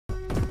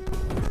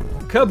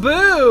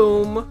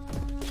Kaboom!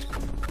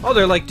 Oh,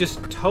 they're like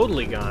just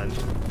totally gone.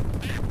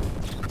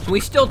 We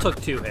still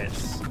took 2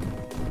 hits.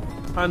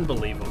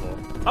 Unbelievable.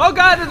 Oh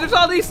god, there's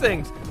all these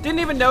things! Didn't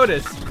even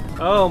notice.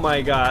 Oh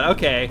my god,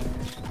 okay.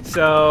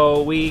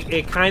 So,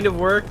 it kind of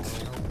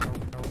worked.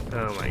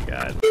 Oh my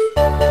god.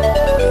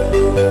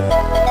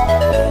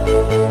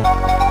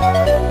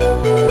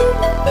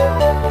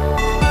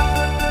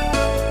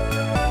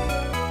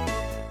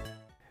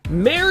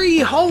 Merry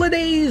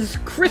holidays,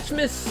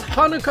 Christmas,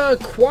 Hanukkah,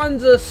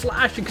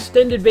 Kwanzaa /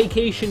 extended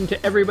vacation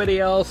to everybody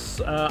else.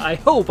 I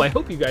hope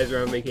you guys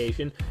are on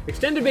vacation.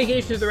 Extended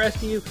vacation to the rest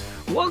of you.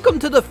 Welcome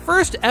to the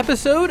first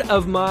episode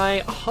of my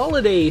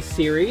holiday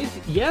series.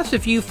 Yes,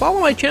 if you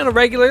follow my channel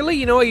regularly,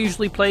 you know I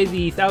usually play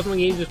the 1001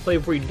 Games Just Play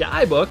Before You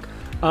Die book.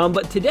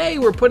 But today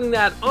we're putting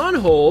that on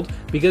hold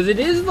because it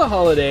is the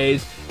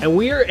holidays and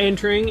we are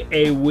entering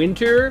a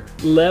Winter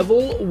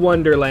Level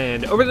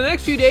Wonderland. Over the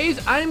next few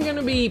days, I'm going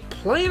to be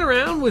playing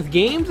around with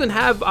games and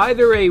have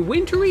either a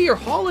wintry or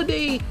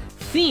holiday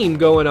theme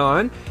going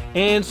on.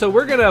 And so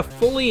we're going to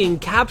fully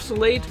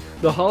encapsulate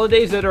the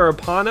holidays that are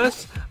upon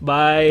us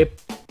by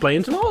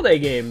playing some holiday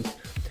games.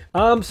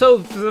 So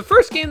the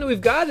first game that we've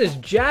got is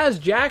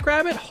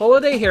Jackrabbit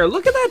Holiday Hare.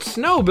 Look at that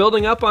snow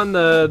building up on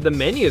the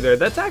menu there.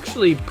 That's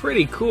actually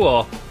pretty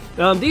cool.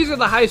 These are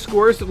the high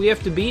scores that we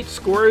have to beat.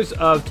 Scores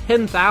of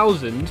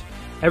 10,000.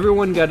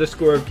 Everyone got a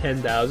score of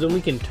 10,000.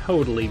 We can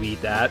totally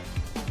beat that.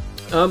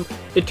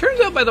 It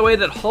turns out, by the way,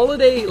 that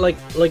holiday, like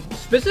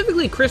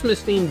specifically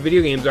Christmas-themed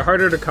video games are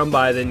harder to come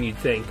by than you'd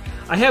think.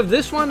 I have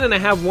this one and I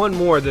have one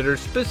more that are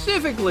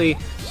specifically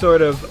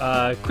sort of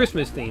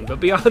Christmas-themed, but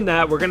beyond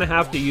that, we're gonna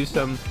have to use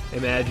some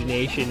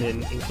imagination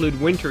and include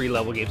wintry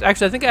level games.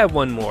 Actually, I think I have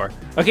one more.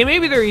 Okay,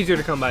 maybe they're easier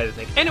to come by than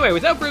think. Anyway,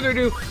 without further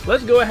ado,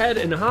 let's go ahead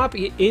and hop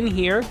in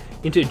here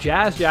into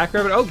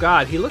Jackrabbit. Oh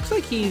God, he looks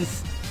like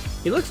he's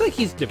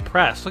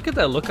depressed. Look at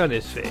that look on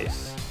his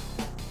face.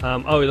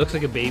 Oh, he looks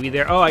like a baby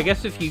there. Oh, I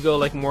guess if you go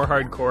like more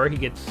hardcore, he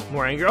gets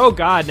more angry. Oh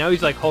God, now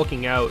he's like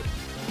hulking out.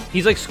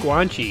 He's like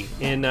Squanchy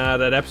in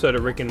that episode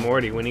of Rick and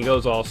Morty when he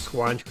goes all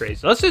squanch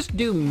crazy. Let's just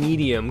do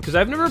medium, because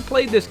I've never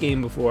played this game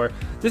before.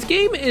 This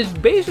game is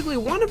basically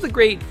one of the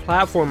great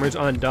platformers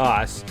on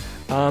DOS.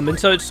 And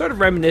so it's sort of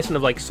reminiscent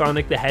of like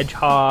Sonic the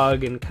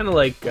Hedgehog and kind of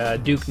like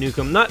Duke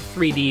Nukem. Not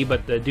 3D,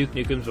 but the Duke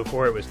Nukems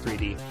before it was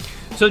 3D.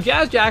 So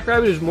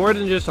Jackrabbit is more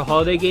than just a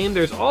holiday game.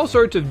 There's all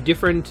sorts of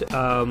different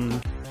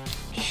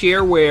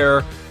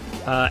shareware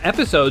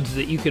episodes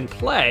that you can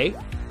play.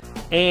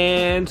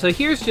 And so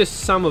here's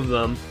just some of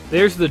them.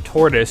 There's the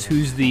tortoise,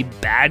 who's the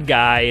bad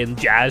guy in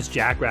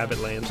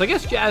Jackrabbit Land. So I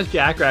guess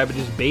Jackrabbit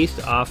is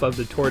based off of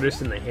the tortoise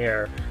and the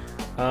hare.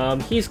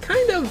 He's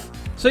kind of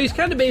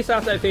based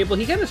off that fable.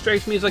 He kind of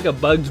strikes me as like a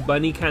Bugs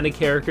Bunny kind of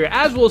character.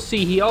 As we'll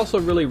see, he also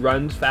really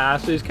runs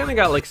fast. So he's kind of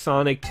got like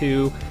Sonic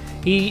too.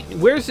 He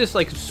wears this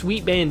like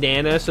sweet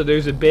bandana, so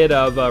there's a bit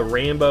of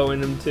Rambo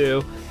in him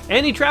too.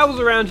 And he travels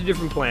around to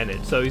different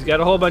planets, so he's got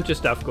a whole bunch of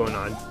stuff going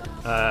on.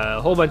 A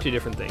whole bunch of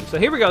different things. So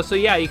here we go. So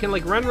yeah, you can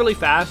like run really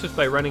fast just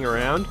by running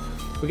around.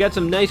 We got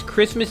some nice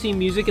Christmassy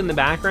music in the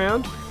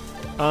background.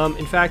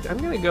 In fact, I'm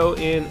gonna go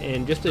in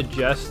and just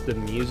adjust the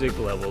music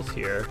levels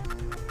here.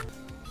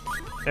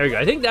 There we go.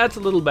 I think that's a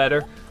little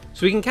better.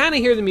 So we can kind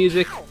of hear the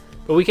music,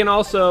 but we can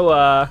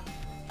also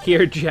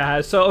hear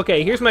jazz. So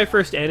okay, here's my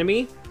first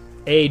enemy,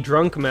 a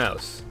drunk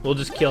mouse. We'll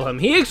just kill him.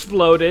 He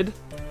exploded,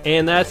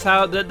 and that's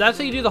how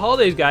you do the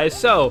holidays, guys.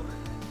 So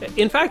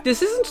in fact,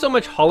 this isn't so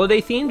much holiday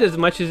themed as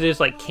much as it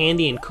is like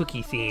candy and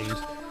cookie themed.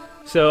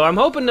 So I'm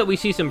hoping that we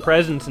see some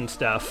presents and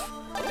stuff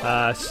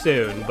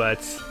soon,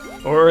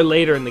 or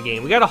later in the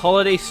game. We got a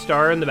holiday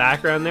star in the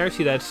background there.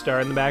 See that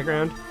star in the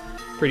background?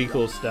 Pretty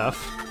cool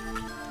stuff.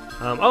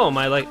 Oh,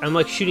 I'm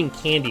like shooting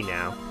candy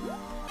now.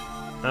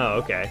 Oh,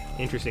 okay,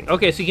 interesting.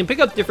 Okay, so you can pick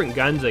up different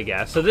guns, I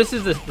guess. So this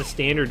is the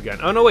standard gun.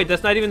 Oh no, wait,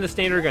 that's not even the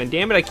standard gun.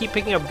 Damn it, I keep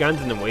picking up guns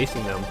and I'm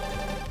wasting them.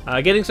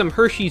 Getting some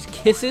Hershey's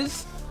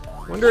Kisses.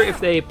 Wonder if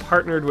they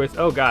partnered with...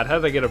 Oh God, how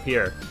did I get up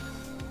here?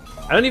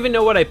 I don't even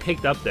know what I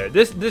picked up there.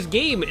 This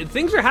game,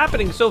 things are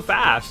happening so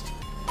fast.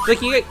 It's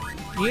like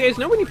you guys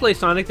know when you play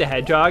Sonic the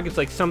Hedgehog, it's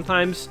like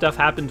sometimes stuff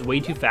happens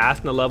way too fast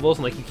in the levels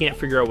and like you can't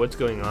figure out what's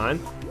going on.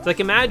 It's like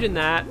imagine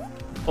that,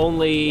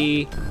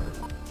 only...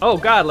 Oh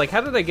God, like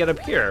how did I get up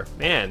here?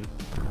 Man,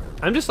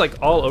 I'm just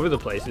like all over the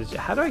place.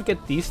 How do I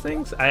get these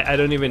things? I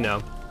don't even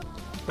know.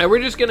 Right, we're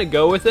just gonna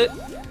go with it.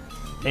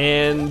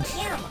 And...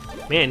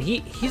 Man,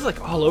 he's like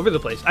all over the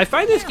place. I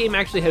find this game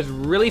actually has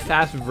really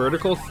fast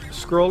vertical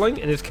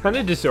scrolling, and it's kind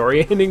of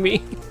disorienting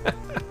me.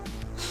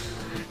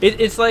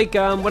 It's like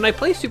when I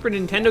play Super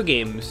Nintendo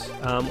games,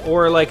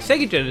 or like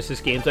Sega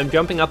Genesis games, I'm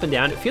jumping up and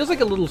down. It feels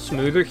like a little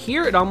smoother.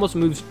 Here, it almost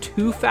moves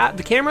too fast.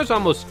 The camera's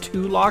almost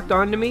too locked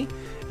onto me,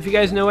 if you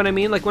guys know what I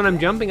mean. Like when I'm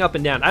jumping up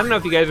and down. I don't know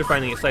if you guys are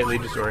finding it slightly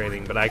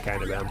disorienting, but I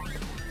kind of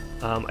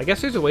am. I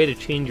guess there's a way to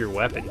change your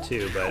weapon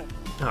too, but...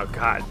 Oh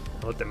God,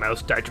 don't let the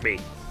mouse touch me.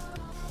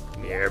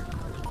 Come here,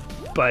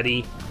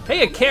 buddy.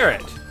 Hey, a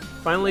carrot!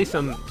 Finally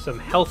some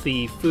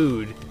healthy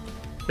food.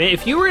 Man,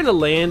 if you were in a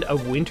land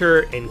of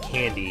winter and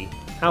candy,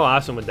 How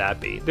awesome would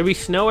that be? There'd be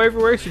snow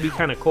everywhere, so it'd be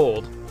kind of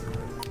cold.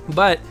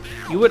 But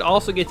you would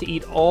also get to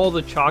eat all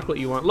the chocolate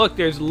you want. Look,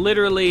 there's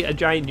literally a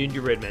giant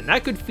gingerbread man.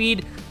 That could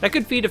feed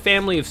a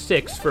family of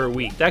 6 for a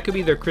week. That could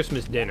be their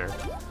Christmas dinner.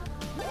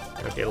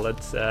 Okay,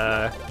 let's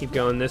keep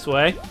going this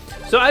way.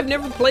 So I've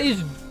never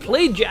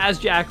played Jazz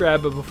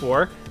Jackrabbit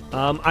before.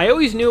 I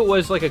always knew it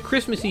was like a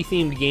Christmassy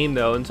themed game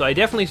though, and so I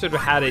definitely sort of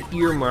had it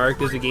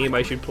earmarked as a game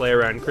I should play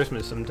around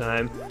Christmas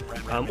sometime.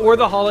 Or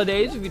the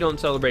holidays if you don't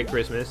celebrate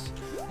Christmas.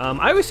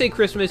 I always say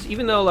Christmas,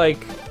 even though like,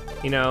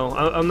 you know,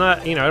 I'm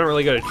not, you know, I don't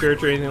really go to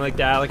church or anything like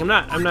that. Like I'm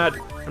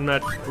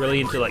not really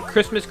into like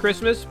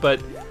Christmas,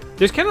 but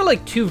there's kind of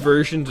like 2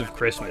 versions of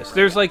Christmas.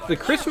 There's like the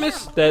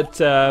Christmas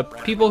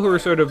that people who are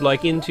sort of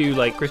like into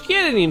like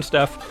Christianity and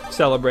stuff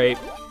celebrate.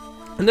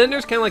 And then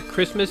there's kind of like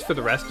Christmas for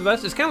the rest of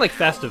us. It's kind of like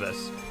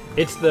Festivus.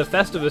 It's the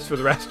Festivus for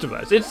the rest of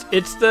us. It's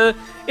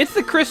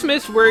the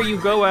Christmas where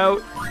you go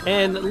out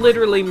and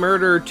literally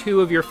murder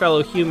 2 of your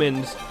fellow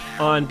humans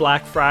on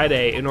Black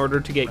Friday in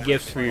order to get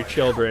gifts for your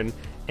children.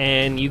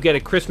 And you get a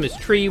Christmas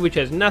tree, which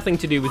has nothing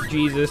to do with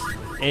Jesus,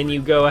 and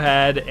you go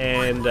ahead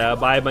and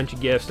buy a bunch of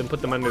gifts and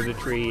put them under the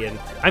tree. And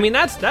I mean,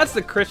 that's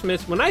the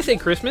Christmas. When I say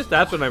Christmas,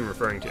 that's what I'm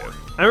referring to.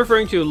 I'm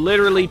referring to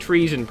literally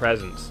trees and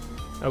presents.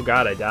 Oh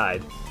God, I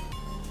died.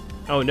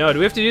 Oh no, do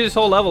we have to do this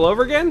whole level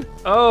over again?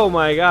 Oh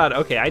my God.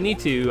 Okay, I need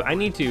to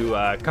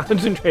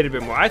concentrate a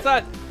bit more. I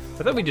thought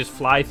we'd just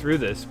fly through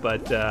this,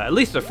 but at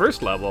least the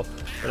first level.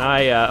 And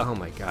oh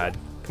my God.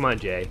 Come on,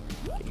 Jay.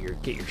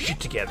 Get your shit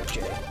together,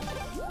 Jay.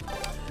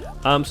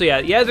 So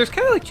yeah, there's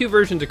kind of like 2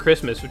 versions of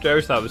Christmas, which I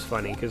always thought was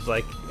funny, because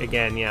like,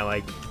 again, yeah,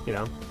 like, you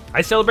know,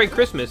 I celebrate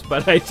Christmas,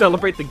 but I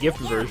celebrate the gift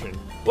version.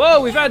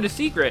 Whoa, we found a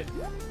secret.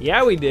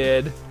 Yeah, we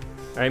did.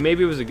 All right,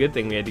 maybe it was a good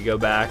thing we had to go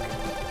back.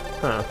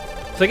 Huh.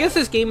 So I guess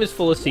this game is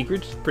full of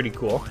secrets. It's pretty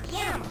cool.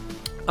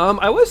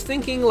 I was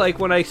thinking, like,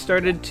 when I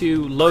started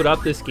to load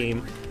up this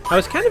game, I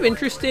was kind of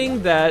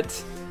interesting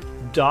that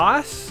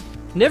DOS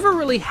never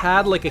really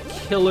had like a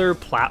killer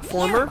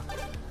platformer.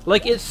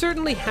 Like, it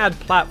certainly had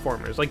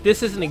platformers. Like,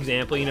 this is an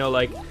example, you know,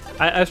 like,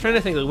 I was trying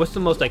to think, like, what's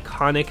the most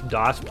iconic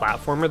DOS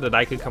platformer that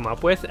I could come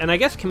up with? And I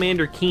guess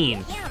Commander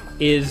Keen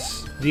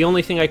is the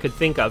only thing I could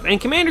think of.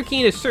 And Commander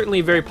Keen is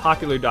certainly a very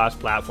popular DOS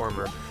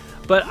platformer.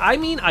 But I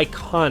mean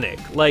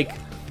iconic. Like,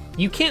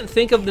 you can't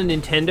think of the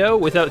Nintendo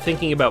without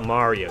thinking about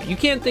Mario. You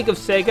can't think of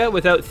Sega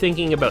without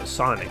thinking about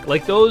Sonic.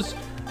 Like, those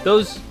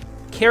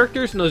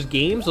characters in those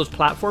games, those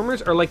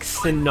platformers, are, like,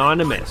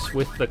 synonymous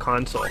with the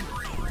console.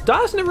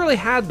 DOS never really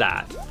had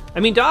that. I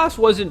mean, DOS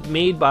wasn't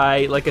made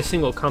by like a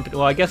single company.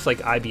 Well, I guess like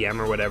IBM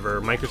or whatever.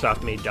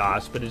 Microsoft made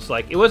DOS, but it's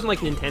like, it wasn't like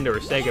Nintendo or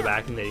Sega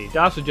back in the day.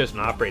 DOS was just an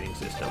operating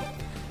system.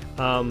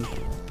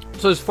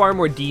 So it's far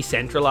more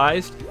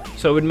decentralized.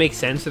 So it would make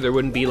sense that there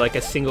wouldn't be like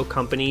a single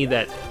company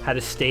that had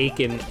a stake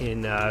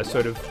in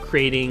sort of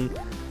creating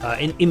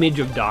an image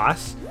of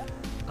DOS.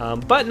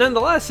 But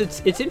nonetheless,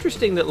 it's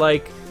interesting that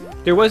like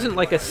there wasn't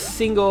like a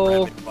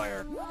single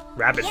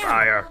rapid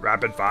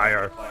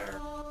fire.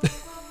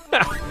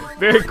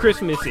 Very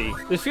Christmassy.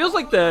 This feels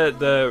like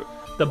the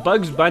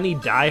Bugs Bunny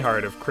Die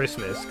Hard of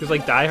Christmas, because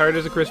like Die Hard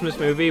is a Christmas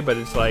movie, but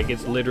it's like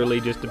it's literally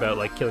just about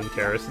like killing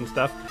terrorists and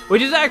stuff,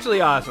 which is actually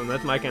awesome.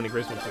 That's my kind of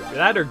Christmas movie.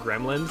 That or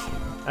Gremlins.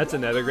 That's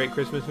another great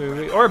Christmas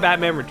movie. Or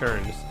Batman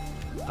Returns,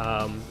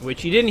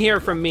 which you didn't hear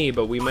from me,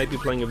 but we might be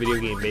playing a video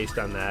game based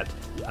on that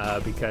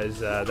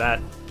because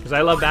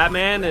I love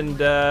Batman, and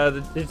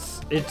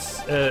it's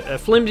a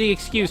flimsy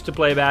excuse to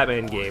play a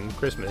Batman game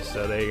Christmas.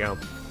 So there you go.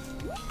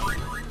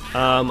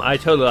 I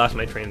totally lost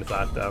my train of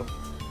thought, though.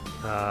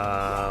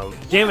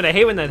 Damn it, I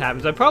hate when that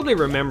happens. I probably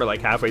remember,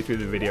 like, halfway through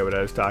the video what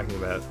I was talking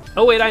about.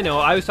 Oh, wait, I know.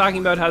 I was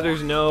talking about how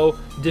there's no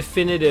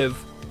definitive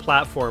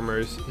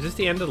platformers. Is this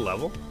the end of the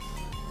level?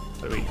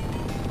 What do we...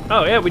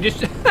 Oh, yeah, we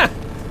just...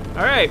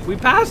 Alright, we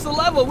passed the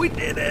level. We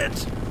did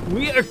it!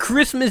 We are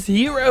Christmas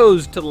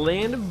heroes to the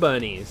land of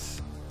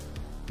bunnies.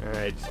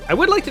 Alright. I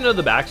would like to know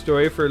the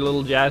backstory for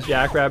little Jazz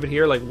Jackrabbit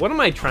here. Like, what am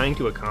I trying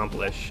to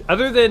accomplish?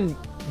 Other than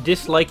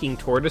disliking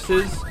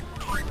tortoises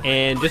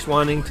and just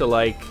wanting to,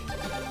 like,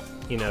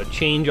 you know,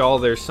 change all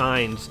their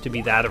signs to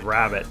be that of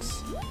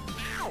rabbits.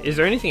 Is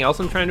there anything else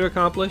I'm trying to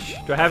accomplish?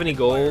 Do I have any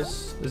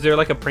goals? Is there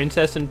like a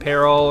princess in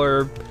peril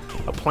or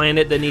a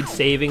planet that needs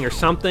saving or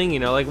something? You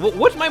know, like,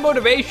 what's my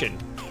motivation?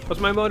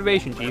 What's my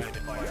motivation, Chief?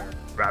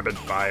 Rapid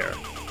fire.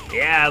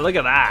 Yeah, look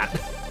at that.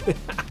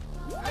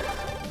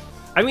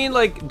 I mean,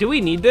 like, do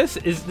we need this?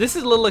 This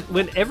is a little,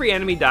 when every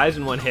enemy dies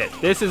in one hit,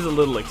 this is a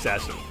little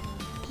excessive.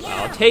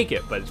 I'll take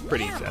it, but it's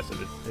pretty excessive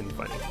and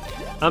funny.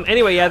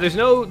 Anyway, yeah, there's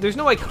no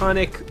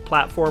iconic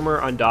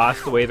platformer on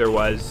DOS the way there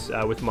was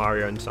with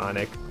Mario and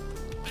Sonic.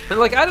 And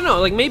like, I don't know,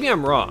 like maybe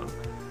I'm wrong.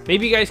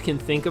 Maybe you guys can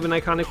think of an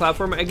iconic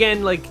platformer.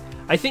 Again, like,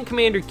 I think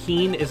Commander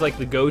Keen is like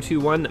the go-to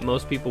one that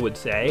most people would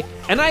say.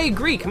 And I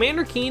agree,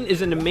 Commander Keen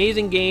is an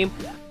amazing game,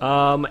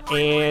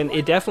 and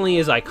it definitely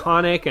is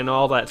iconic and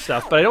all that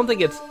stuff, but I don't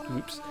think it's,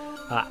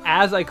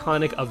 as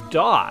iconic of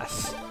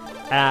DOS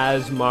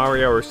as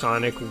Mario or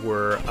Sonic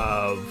were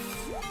of,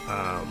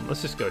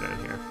 let's just go down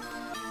here.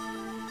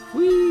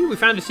 Whee! We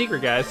found a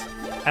secret, guys.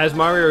 As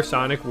Mario or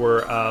Sonic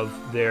were of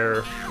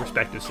their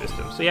respective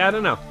systems. So yeah, I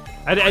don't know.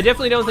 I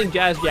definitely don't think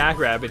Jazz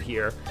Jackrabbit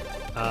here.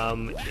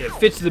 It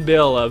fits the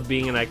bill of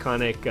being an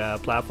iconic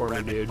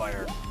platformer dude.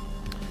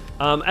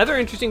 Other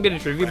interesting bit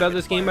of trivia about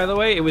this game, by the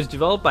way, it was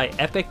developed by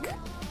Epic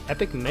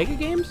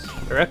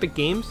MegaGames? Or Epic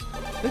Games?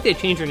 I think they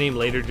changed their name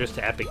later just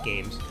to Epic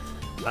Games.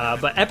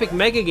 But Epic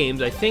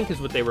MegaGames, I think,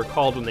 is what they were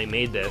called when they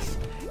made this.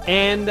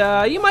 And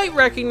you might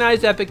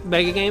recognize Epic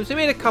MegaGames. They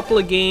made a couple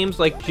of games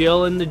like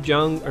Jill in the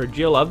Jungle, or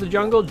Jill of the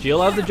Jungle,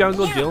 Jill of the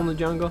Jungle, Jill in the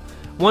Jungle.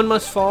 One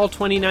Must Fall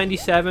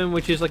 2097,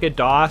 which is like a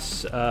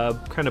DOS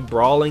kind of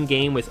brawling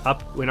game with an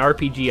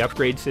RPG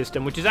upgrade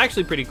system, which is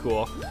actually pretty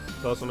cool.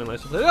 It's also my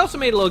list. They also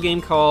made a little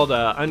game called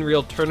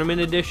Unreal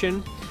Tournament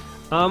Edition.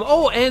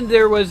 Oh, and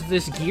there was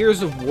this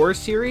Gears of War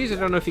series. I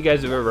don't know if you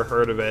guys have ever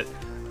heard of it.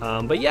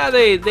 But yeah,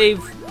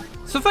 they've...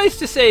 Suffice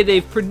to say,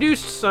 they've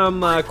produced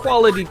some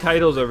quality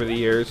titles over the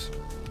years.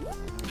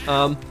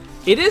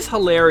 It is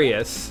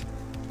hilarious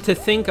to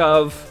think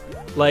of,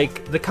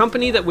 like, the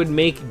company that would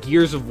make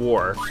Gears of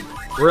War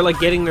were, like,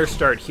 getting their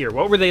start here.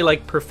 What were they,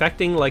 like,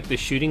 perfecting, like, the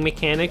shooting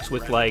mechanics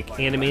with, like,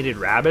 animated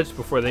rabbits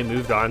before they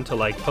moved on to,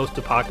 like,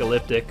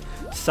 post-apocalyptic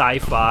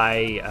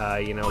sci-fi,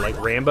 you know, like,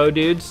 Rambo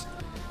dudes?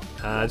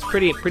 It's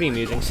pretty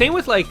amusing. Same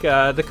with, like,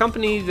 the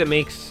company that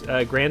makes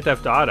Grand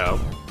Theft Auto.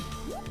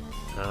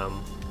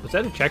 Was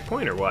that a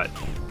checkpoint or what?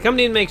 The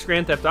company that makes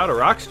Grand Theft Auto,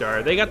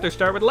 Rockstar, they got their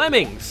start with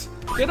Lemmings.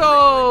 Good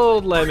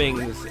old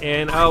Lemmings.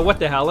 And what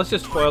the hell? Let's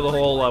just spoil the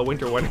whole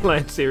Winter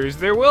Wonderland series.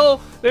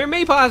 There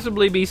may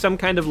possibly be some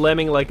kind of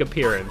lemming-like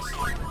appearance.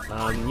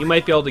 You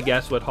might be able to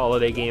guess what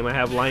holiday game I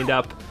have lined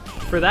up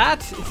for that.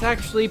 It's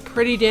actually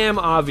pretty damn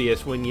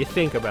obvious when you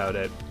think about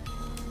it.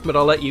 But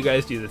I'll let you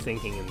guys do the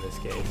thinking in this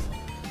case.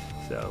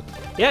 So,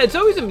 yeah, it's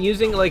always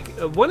amusing. Like,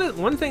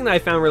 one thing that I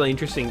found really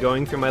interesting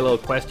going through my little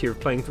quest here,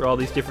 playing through all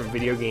these different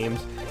video games,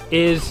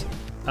 is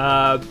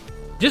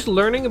just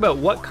learning about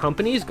what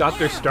companies got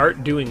their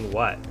start doing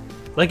what.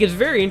 Like, it's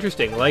very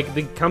interesting. Like,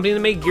 the company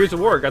that made Gears of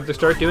War got their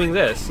start doing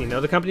this. You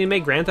know, the company that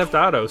made Grand Theft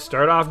Auto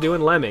start off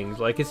doing Lemmings.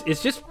 Like,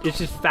 it's just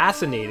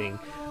fascinating.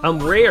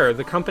 Rare,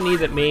 the company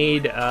that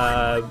made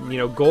you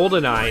know,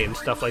 GoldenEye and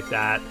stuff like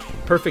that,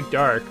 Perfect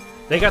Dark,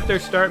 they got their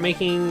start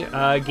making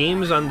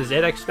games on the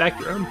ZX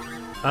Spectrum.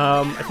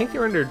 I think they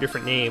were under a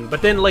different name,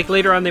 but then, like,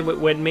 later on they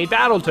went and made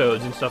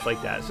Battletoads and stuff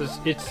like that. So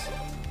it's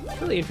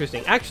really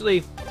interesting.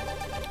 Actually,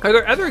 are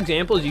there other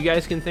examples you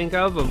guys can think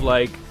of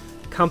like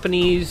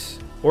companies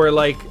or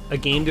like a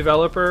game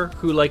developer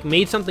who like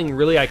made something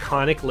really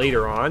iconic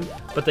later on,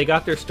 but they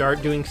got their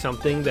start doing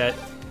something that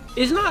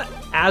is not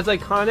as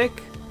iconic,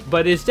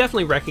 but is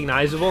definitely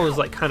recognizable and is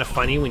like kind of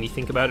funny when you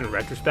think about it in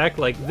retrospect,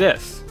 like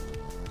this?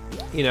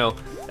 You know,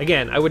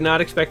 again, I would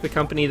not expect the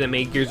company that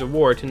made Gears of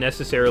War to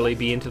necessarily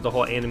be into the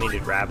whole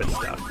animated rabbit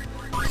stuff.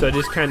 So it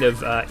is kind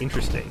of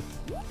interesting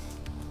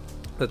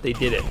that they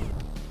did it.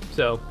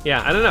 So,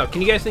 yeah, I don't know.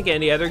 Can you guys think of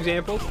any other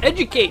examples?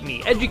 Educate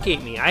me!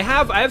 Educate me! I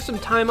have some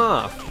time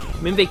off.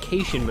 I'm in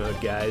vacation mode,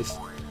 guys.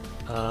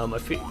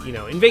 You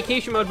know, in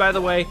vacation mode, by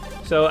the way.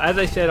 So, as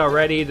I said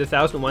already, the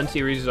 1001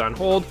 series is on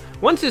hold.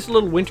 Once this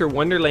little Winter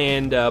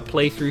Wonderland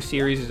playthrough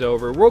series is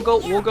over, we'll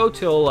go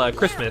till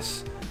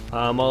Christmas.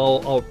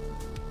 I'll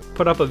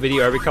put up a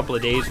video every couple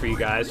of days for you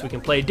guys so we can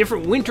play a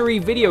different wintry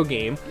video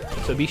game.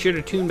 So be sure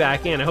to tune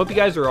back in. I hope you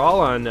guys are all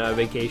on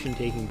vacation,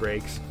 taking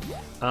breaks.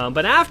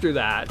 But after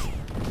that,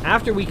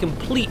 after we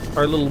complete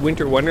our little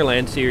Winter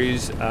Wonderland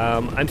series,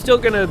 I'm still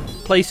gonna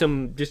play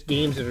some just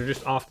games that are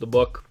just off the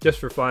book, just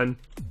for fun.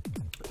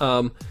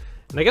 And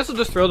I guess I'll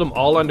just throw them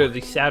all under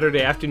the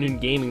Saturday afternoon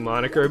gaming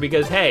moniker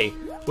because, hey,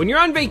 when you're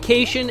on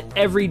vacation,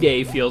 every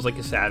day feels like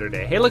a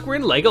Saturday. Hey, look, we're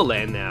in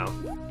Legoland now.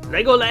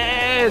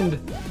 Legoland!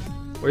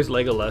 Where's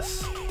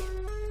Legolas?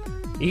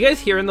 Are you guys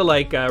hearing the,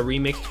 like,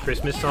 remixed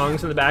Christmas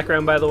songs in the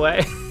background, by the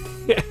way?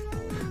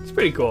 It's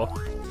pretty cool.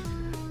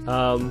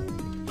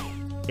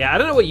 Yeah, I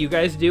don't know what you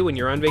guys do when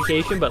you're on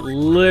vacation, but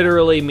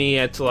literally me,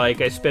 it's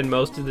like I spend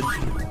most of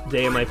the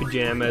day in my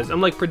pajamas.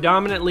 I'm, like,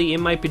 predominantly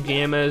in my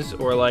pajamas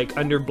or, like,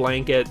 under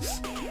blankets.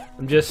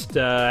 I'm just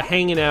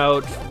hanging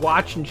out,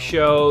 watching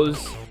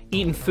shows,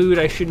 eating food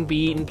I shouldn't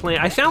be eating, playing.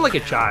 I sound like a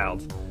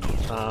child.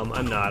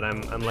 I'm not.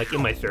 I'm like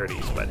in my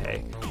 30s, but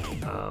hey.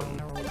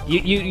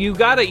 You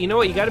gotta, you know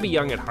what? You gotta be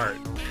young at heart.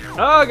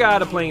 Oh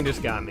god, a plane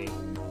just got me.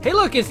 Hey,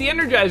 look, it's the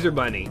Energizer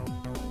Bunny,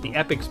 the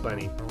Epix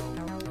Bunny.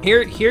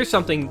 Here's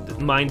something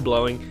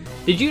mind-blowing.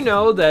 Did you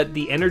know that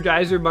the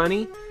Energizer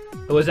Bunny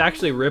was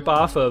actually a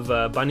ripoff of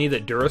a bunny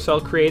that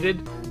Duracell created?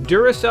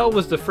 Duracell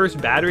was the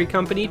first battery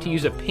company to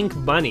use a pink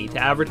bunny to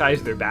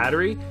advertise their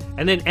battery,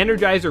 and then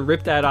Energizer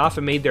ripped that off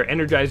and made their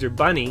Energizer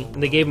Bunny,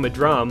 and they gave him a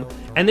drum,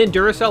 and then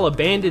Duracell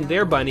abandoned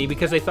their bunny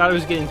because they thought it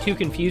was getting too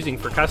confusing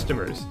for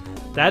customers.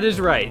 That is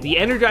right. The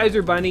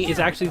Energizer Bunny is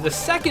actually the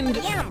second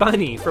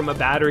bunny from a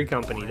battery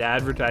company to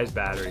advertise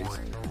batteries.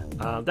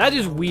 That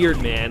is weird,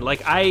 man.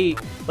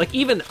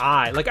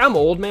 I'm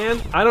old,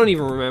 man. I don't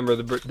even remember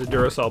the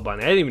Duracell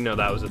Bunny. I didn't even know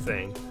that was a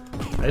thing.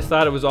 I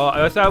thought it was,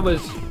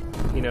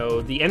 you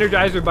know, the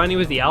Energizer Bunny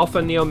was the Alpha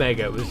and the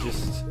Omega. It was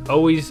just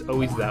Always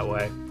that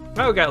way.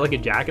 Oh, got like a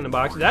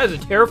Jack-in-the-Box. That is a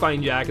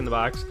terrifying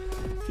Jack-in-the-Box.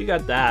 If you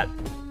got that.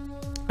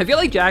 I feel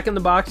like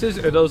Jack-in-the-Boxes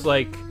are those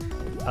like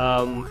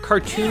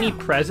cartoony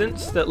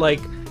presents that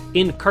like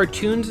in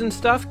cartoons and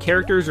stuff,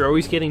 characters are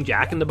always getting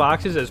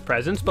Jack-in-the-Boxes as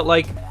presents, but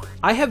like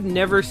I have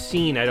never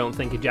seen, I don't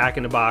think, a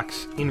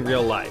Jack-in-the-Box in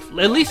real life.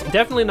 At least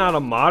definitely not a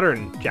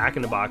modern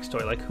Jack-in-the-Box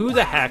toy. Like who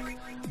the heck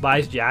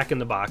buys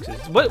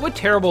Jack-in-the-Boxes? What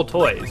terrible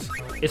toys.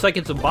 It's like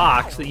it's a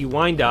box that you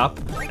wind up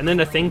and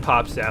then a thing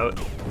pops out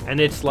and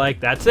it's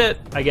like, that's it,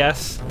 I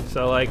guess.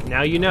 So like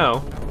now you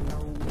know.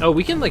 Oh,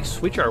 we can like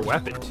switch our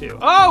weapon too.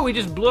 Oh, we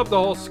just blew up the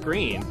whole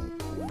screen.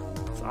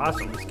 That's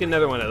awesome. Let's get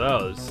another one of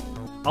those.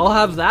 I'll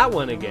have that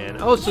one again.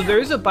 Oh, so there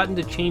is a button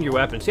to change your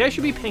weapon. See, I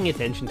should be paying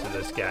attention to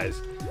this,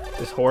 guys.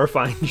 This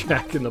horrifying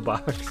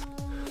Jack-in-the-Box.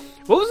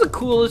 What was the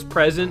coolest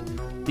present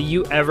that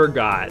you ever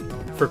got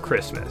for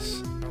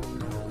Christmas?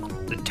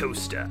 The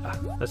toaster.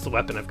 That's the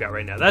weapon I've got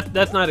right now.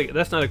 That's not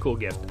a cool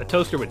gift. A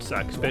toaster would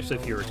suck, especially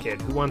if you were a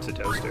kid. Who wants a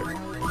toaster?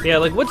 Yeah,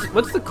 like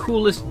what's the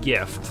coolest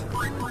gift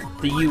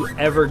that you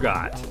ever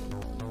got?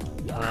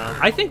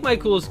 I think my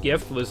coolest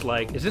gift was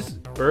like, is this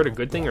bird a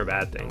good thing or a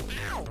bad thing?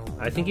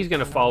 I think he's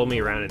gonna follow me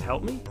around and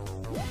help me,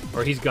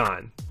 or he's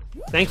gone.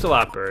 Thanks a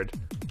lot, bird.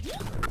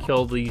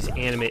 Kill these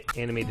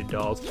animated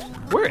dolls.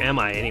 Where am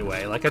I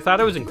anyway? Like I thought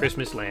I was in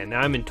Christmas land.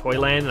 Now I'm in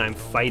Toyland and I'm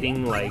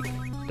fighting like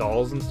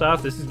dolls and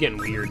stuff. This is getting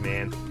weird,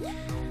 man.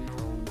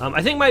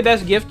 I think my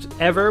best gift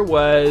ever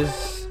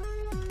was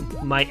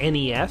my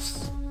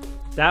NES.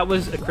 That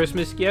was a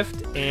Christmas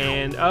gift,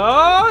 and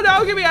oh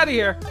no, get me out of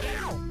here!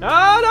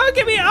 Oh no,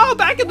 get me! Oh,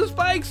 back in the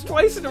spikes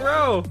twice in a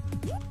row.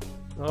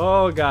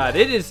 Oh god,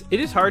 it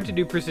is hard to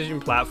do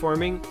precision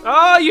platforming.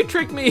 Oh, you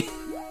tricked me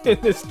in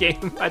this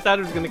game. I thought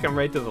it was gonna come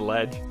right to the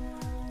ledge.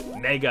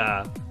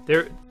 Mega.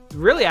 They're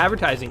really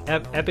advertising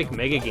Epic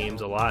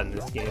MegaGames a lot in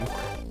this game,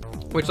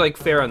 which like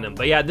fair on them.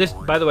 But yeah, this,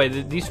 by the way,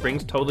 these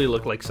springs totally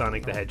look like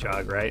Sonic the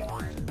Hedgehog, right?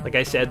 Like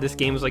I said, this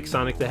game is like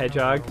Sonic the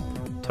Hedgehog.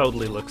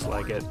 Totally looks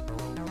like it.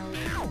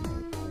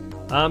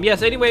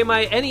 Yes, anyway,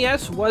 my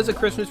NES was a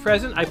Christmas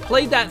present. I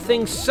played that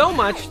thing so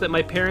much that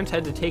my parents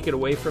had to take it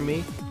away from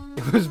me.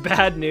 It was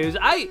bad news.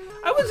 I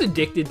was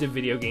addicted to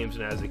video games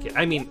when I was a kid.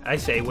 I mean, I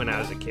say when I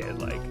was a kid,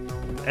 like,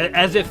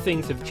 as if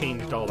things have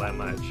changed all that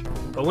much.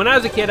 But when I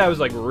was a kid, I was,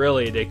 like,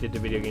 really addicted to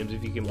video games,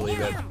 if you can believe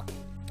it.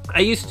 I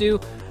used to,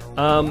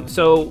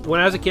 so when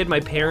I was a kid, my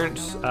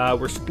parents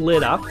were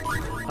split up,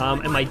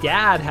 and my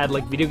dad had,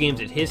 like, video games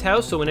at his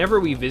house, so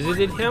whenever we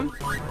visited him,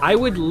 I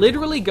would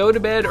literally go to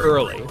bed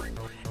early,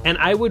 and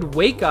I would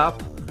wake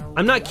up,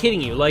 I'm not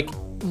kidding you, like,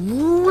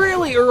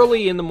 really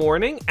early in the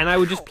morning, and I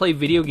would just play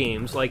video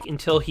games like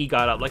until he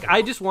got up. Like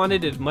I just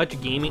wanted as much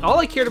gaming. All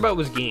I cared about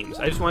was games.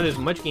 I just wanted as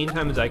much game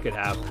time as I could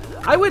have.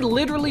 I would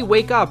literally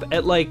wake up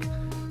at like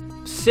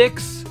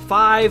 6,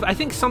 5. I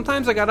think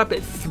sometimes I got up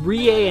at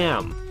 3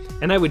 a.m.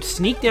 and I would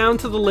sneak down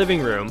to the living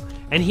room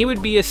and he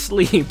would be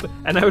asleep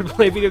and I would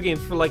play video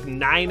games for like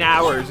 9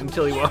 hours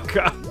until he woke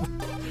up.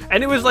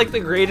 And it was like the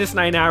greatest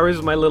 9 hours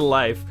of my little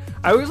life.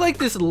 I was like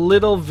this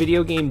little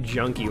video game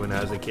junkie when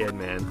I was a kid,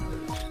 man.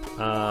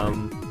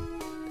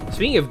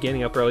 Speaking of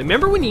getting up early,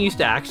 remember when you used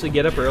to actually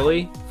get up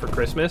early for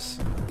Christmas?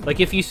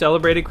 Like if you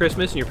celebrated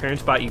Christmas and your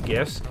parents bought you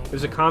gifts, it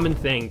was a common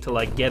thing to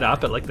like get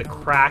up at like the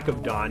crack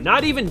of dawn.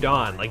 Not even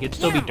dawn, like it'd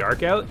still be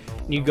dark out,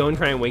 and you'd go and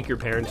try and wake your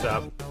parents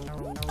up.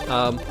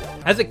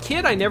 As a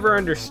kid, I never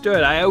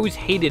understood. I always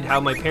hated how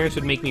my parents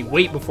would make me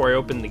wait before I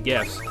opened the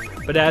gifts.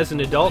 But as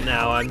an adult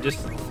now, I'm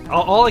just,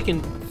 all I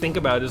can think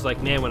about is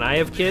like, man, when I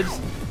have kids,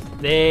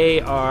 they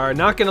are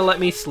not going to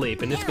let me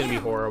sleep, and it's going to be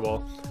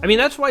horrible. I mean,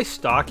 that's why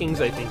stockings,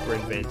 I think, were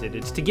invented.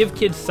 It's to give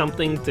kids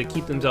something to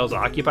keep themselves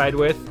occupied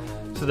with,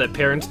 so that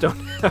parents don't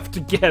have to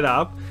get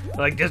up.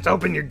 Like, just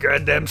open your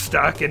goddamn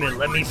stocking and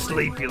let me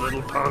sleep, you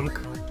little punk.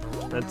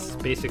 That's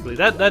basically,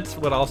 that's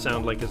what I'll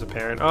sound like as a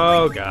parent.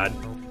 Oh, God.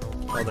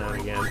 Fall down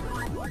again.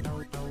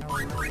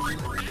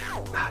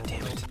 Ah,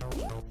 damn it.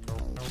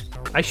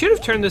 I should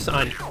have turned this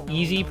on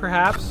easy,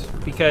 perhaps,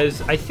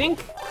 because I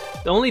think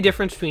the only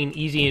difference between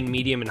easy and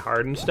medium and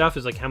hard and stuff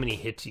is like how many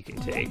hits you can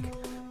take.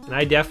 And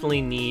I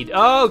definitely need,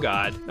 oh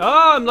god.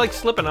 Oh, I'm like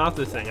slipping off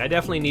this thing. I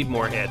definitely need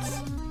more hits.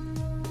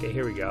 Okay,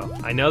 here we go.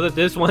 I know that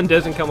this one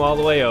doesn't come all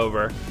the way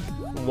over.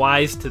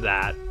 Wise to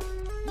that.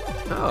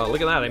 Oh,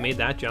 look at that. I made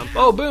that jump.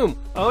 Oh, boom.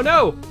 Oh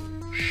no.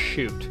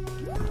 Shoot.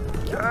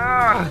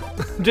 Ah!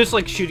 Just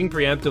like shooting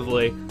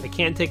preemptively. I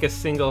can't take a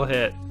single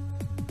hit.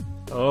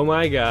 Oh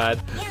my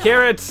god.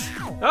 Carrots!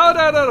 Oh,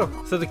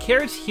 no. So the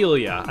carrots heal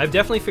ya. I've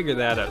definitely figured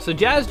that out. So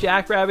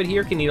Jackrabbit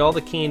here can eat all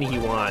the candy he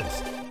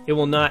wants. It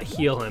will not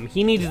heal him.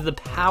 He needs the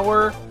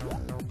power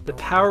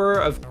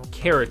of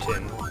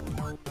keratin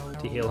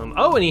to heal him.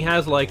 Oh, and he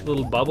has like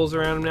little bubbles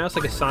around him now. It's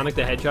like a Sonic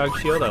the Hedgehog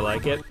shield. I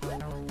like it.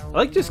 I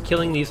like just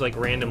killing these like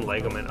random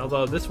Lego men,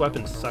 although this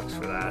weapon sucks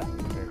for that.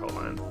 Here, hold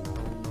on.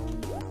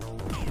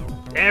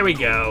 There we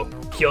go.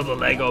 Kill the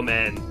Lego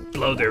men.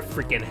 Blow their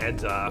freaking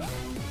heads off.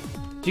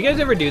 Do you guys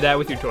ever do that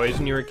with your toys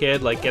when you were a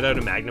kid? Like get out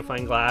a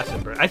magnifying glass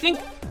and burn? I think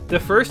the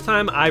first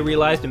time I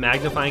realized a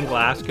magnifying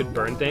glass could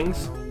burn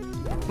things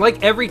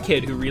Like every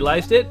kid who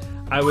realized it,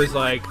 I was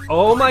like,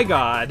 oh my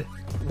god,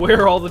 where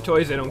are all the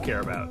toys I don't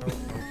care about?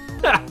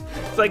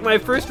 It's like my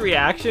first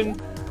reaction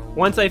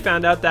once I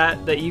found out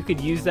that you could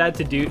use that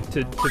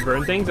to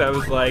burn things. I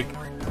was like,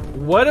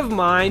 what of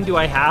mine do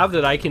I have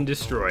that I can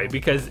destroy?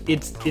 Because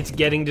it's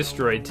getting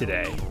destroyed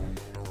today.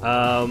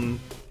 Oh,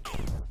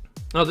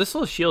 this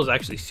little shield is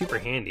actually super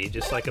handy. It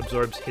just like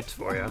absorbs hits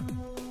for you.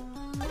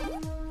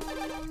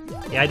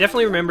 Yeah, I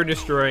definitely remember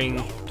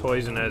destroying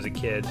toys when I was a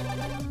kid.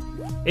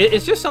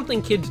 It's just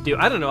something kids do.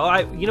 I don't know.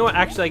 You know what?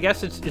 Actually, I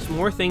guess it's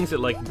more things that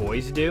like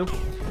boys do.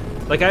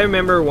 Like I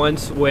remember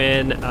once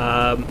when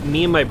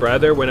me and my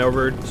brother went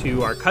over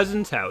to our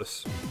cousin's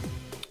house.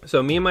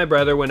 So me and my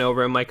brother went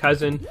over, and my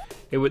cousin,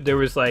 there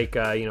was like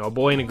you know, a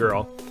boy and a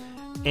girl,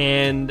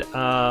 and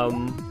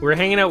we were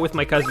hanging out with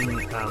my cousin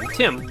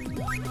Tim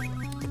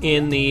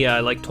in the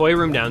like toy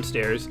room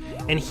downstairs,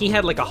 and he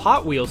had like a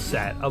Hot Wheels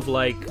set of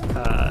like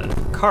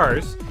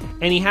cars,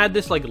 and he had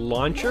this like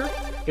launcher.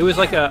 It was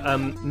like a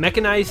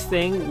mechanized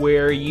thing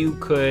where you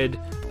could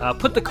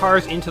put the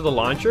cars into the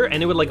launcher,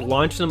 and it would like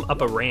launch them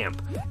up a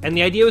ramp. And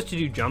the idea was to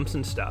do jumps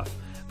and stuff.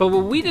 But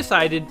what we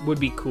decided would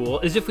be cool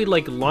is if we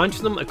like launch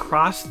them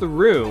across the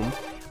room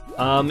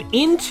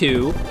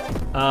into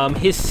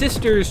his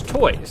sister's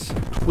toys.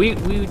 We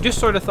just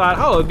sort of thought,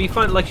 oh, it'd be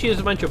fun. Like she has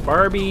a bunch of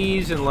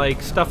Barbies and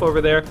like stuff over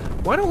there.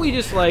 Why don't we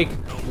just like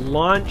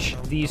launch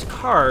these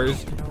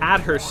cars at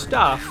her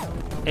stuff?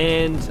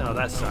 And oh,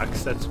 that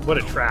sucks. That's what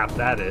a trap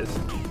that is.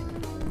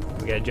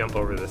 We gotta jump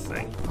over this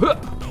thing.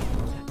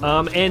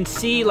 And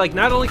see, like,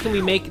 not only can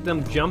we make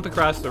them jump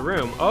across the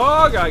room.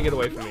 Oh, God, get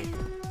away from me.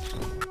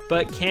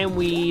 But can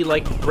we,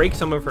 like, break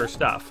some of her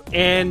stuff?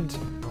 And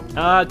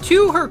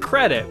to her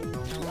credit,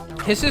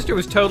 his sister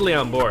was totally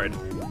on board.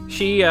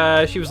 She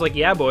was like,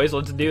 yeah, boys,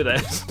 let's do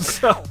this.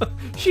 So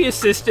she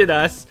assisted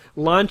us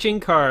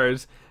launching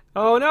cars.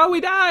 Oh, no, we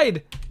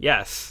died.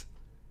 Yes.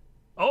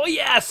 Oh,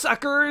 yeah,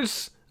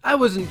 suckers. I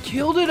wasn't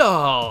killed at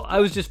all. I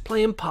was just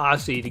playing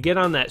posse to get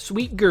on that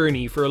sweet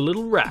gurney for a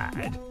little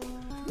ride.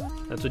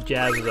 That's what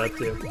Jazz is up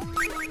to.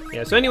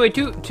 Yeah, so anyway,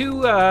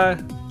 to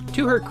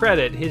her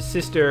credit, his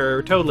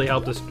sister totally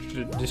helped us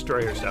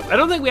destroy her stuff. I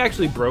don't think we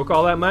actually broke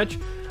all that much,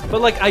 but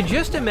like, I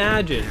just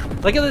imagine,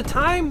 like at the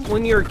time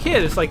when you're a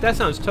kid, it's like, that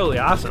sounds totally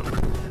awesome.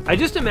 I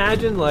just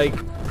imagine like,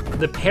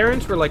 the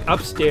parents were like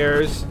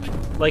upstairs,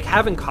 like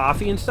having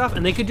coffee and stuff,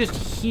 and they could just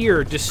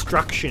hear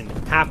destruction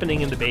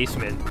happening in the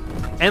basement.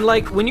 And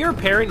like, when you're a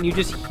parent and you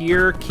just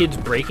hear kids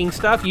breaking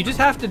stuff, you just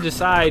have to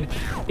decide,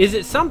 is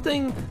it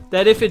something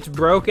that if it's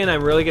broken,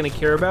 I'm really gonna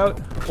care about?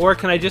 Or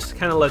can I just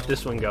kind of let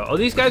this one go? Oh,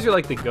 these guys are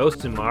like the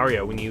ghosts in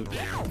Mario. When you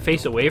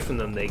face away from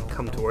them, they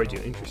come towards you.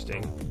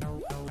 Interesting.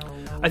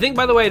 I think,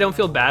 by the way, I don't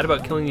feel bad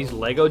about killing these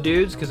Lego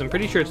dudes, because I'm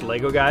pretty sure it's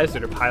Lego guys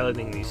that are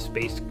piloting these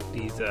planes.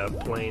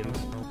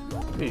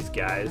 Look at these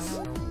guys.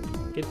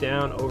 Get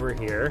down over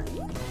here.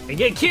 And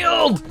get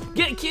killed!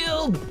 Get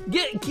killed!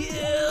 Get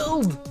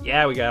killed!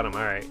 Yeah, we got him.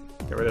 Alright.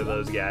 Get rid of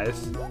those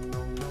guys.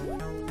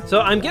 So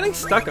I'm getting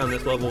stuck on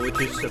this level,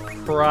 which is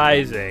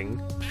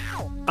surprising.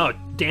 Oh,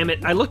 damn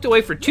it. I looked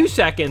away for 2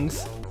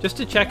 seconds just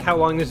to check how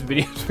long this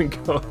video's been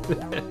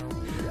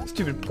going.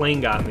 Stupid plane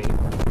got me.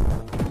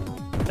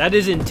 That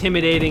is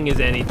intimidating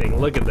as anything.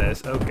 Look at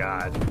this. Oh,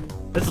 God.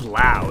 This is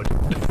loud.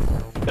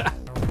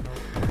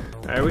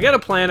 Alright, we gotta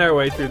plan our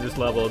way through this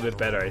level a bit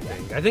better, I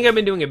think. I think I've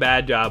been doing a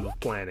bad job of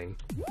planning.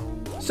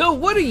 So,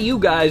 what are you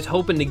guys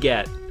hoping to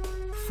get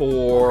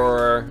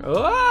for...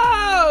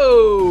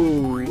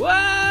 Whoa!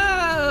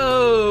 Whoa!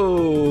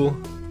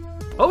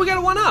 Oh, we got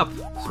a 1-up!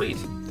 Sweet.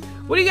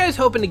 What are you guys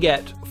hoping to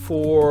get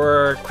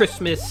for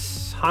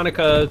Christmas,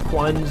 Hanukkah,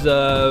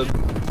 Kwanzaa,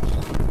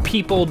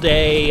 People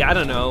Day, I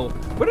don't know.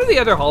 What are the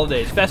other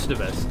holidays?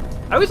 Festivus.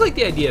 I always like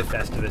the idea of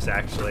Festivus,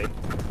 actually.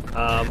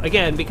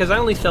 Again, because I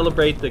only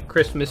celebrate the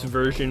Christmas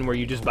version where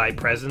you just buy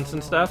presents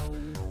and stuff.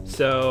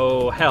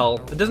 So, hell,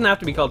 it doesn't have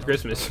to be called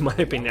Christmas, in my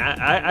opinion.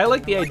 I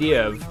like the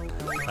idea of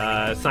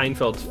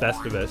Seinfeld's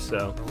Festivus,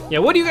 so... Yeah,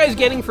 what are you guys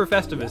getting for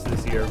Festivus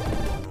this year?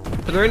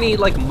 Are there any,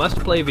 like,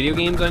 must-play video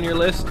games on your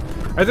list?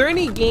 Are there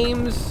any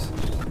games...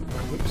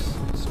 Oops,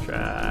 let's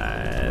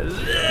try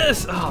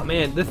this! Oh,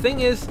 man, the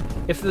thing is,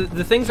 if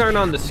the things aren't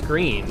on the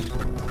screen...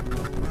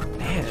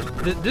 Man,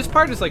 this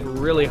part is, like,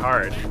 really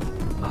hard.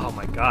 Oh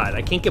my god,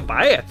 I can't get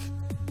by it.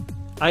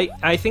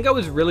 I think I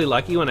was really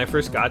lucky when I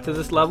first got to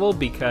this level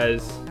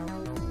because...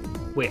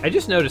 Wait, I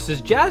just noticed,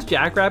 does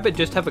Jackrabbit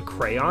just have a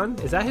crayon?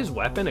 Is that his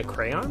weapon, a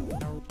crayon?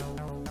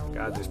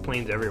 God, there's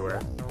planes everywhere.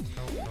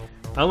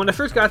 When I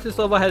first got to this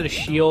level, I had a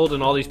shield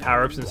and all these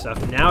power-ups and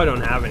stuff. Now I don't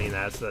have any of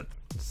that, so that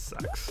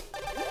sucks.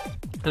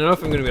 I don't know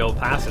if I'm going to be able to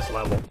pass this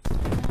level.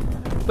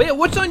 But yeah,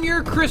 what's on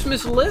your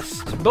Christmas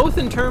list? Both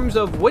in terms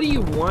of what do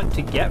you want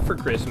to get for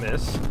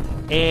Christmas,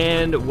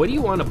 and what do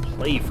you want to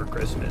play for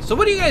Christmas? So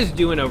what are you guys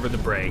doing over the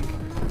break?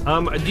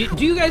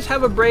 Do you guys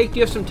have a break? Do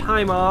you have some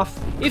time off?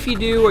 If you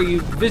do, are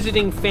you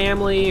visiting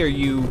family? Are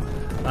you,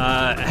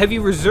 have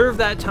you reserved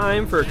that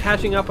time for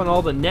catching up on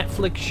all the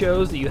Netflix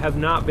shows that you have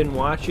not been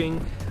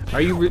watching?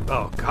 Are you,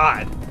 oh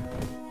God.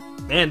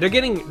 Man, they're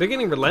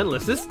getting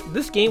relentless.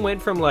 This game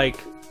went from like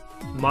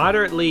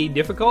moderately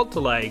difficult to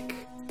like,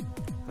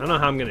 I don't know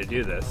how I'm gonna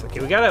do this. Okay,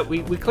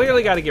 we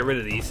clearly gotta get rid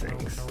of these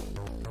things.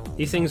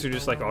 These things are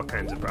just like all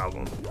kinds of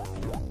problems.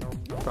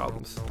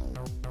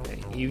 Okay,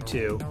 you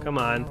two, come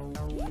on.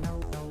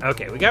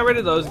 Okay, we got rid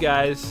of those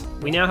guys.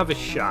 We now have a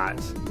shot.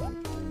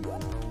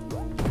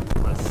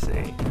 Let's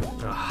see.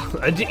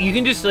 Oh, you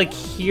can just like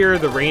hear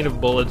the rain of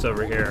bullets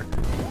over here.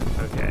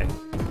 Okay.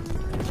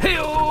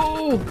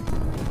 Hey-oh!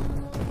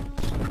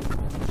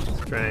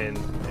 Let's try and,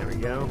 there we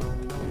go.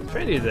 Let's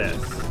try and do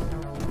this.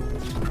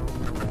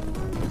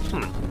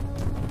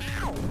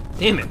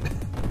 Damn it.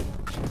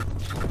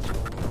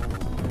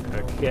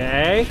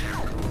 Okay.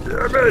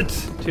 Damn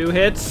it! 2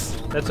 hits.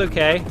 That's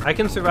okay. I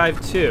can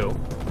survive 2.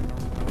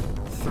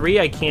 3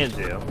 I can't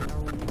do.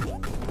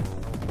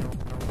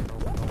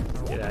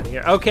 Let's get out of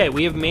here. Okay,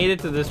 we have made it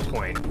to this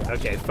point.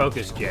 Okay,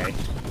 focus, Jay.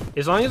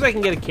 As long as I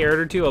can get a carrot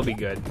or 2, I'll be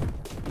good.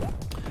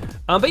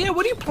 But yeah,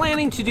 what are you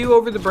planning to do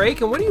over the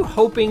break, and what are you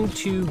hoping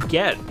to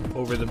get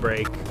over the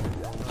break?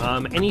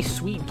 Any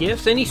sweet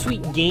gifts? Any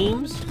sweet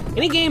games?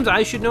 Any games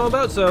I should know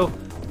about? So,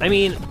 I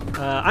mean,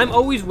 I'm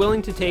always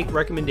willing to take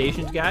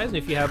recommendations, guys, and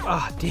if you have...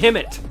 Ah, damn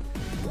it!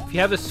 If you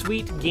have a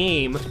sweet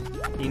game,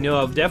 you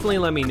know, definitely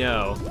let me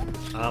know.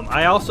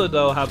 I also,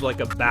 though, have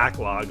like a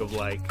backlog of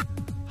like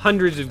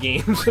hundreds of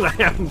games that I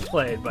haven't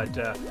played. But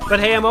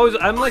hey, I'm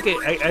like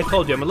I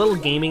told you, I'm a little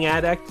gaming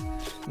addict.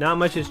 Not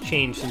much has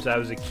changed since I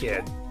was a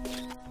kid,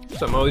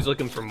 so I'm always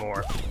looking for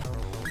more.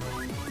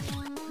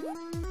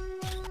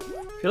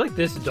 I feel like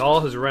this doll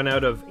has run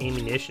out of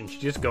ammunition.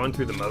 She's just going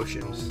through the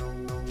motions.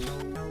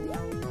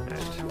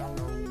 Right.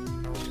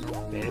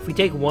 Man, if we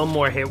take one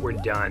more hit, we're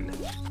done.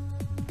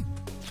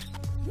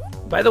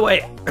 By the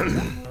way,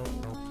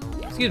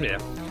 excuse me.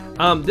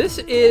 This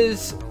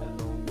is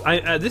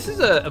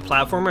a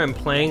platformer I'm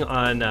playing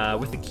on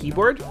with the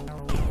keyboard,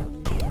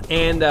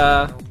 and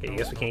okay, I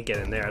guess we can't get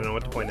in there. I don't know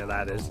what the point of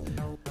that is.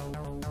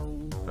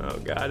 Oh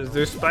God, is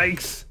there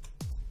spikes?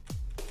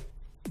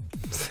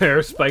 There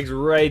are spikes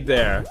right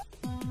there.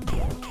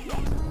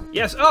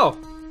 Yes. Oh,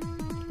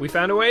 we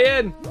found a way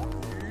in.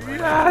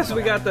 Yes,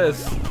 we got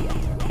this.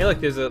 Hey, look,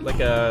 there's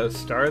like a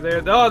star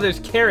there. Oh, there's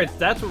carrots.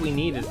 That's what we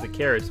need, is the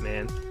carrots,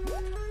 man.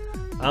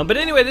 But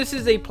anyway, this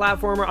is a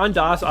platformer on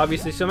DOS,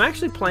 obviously, so I'm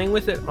actually playing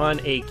with it on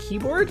a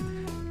keyboard,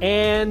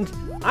 and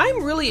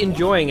I'm really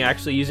enjoying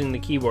actually using the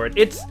keyboard.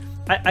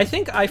 I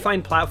think I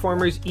find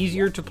platformers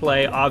easier to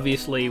play,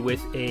 obviously,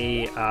 with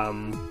a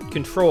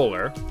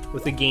controller,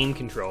 with a game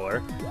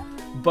controller,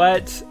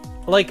 but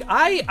like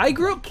I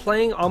grew up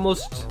playing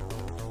almost,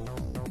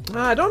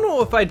 I don't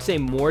know if I'd say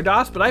more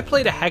DOS, but I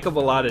played a heck of a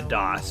lot of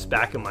DOS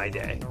back in my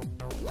day.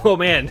 Oh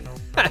man,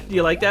 do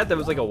you like that? That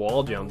was like a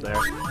wall jump there.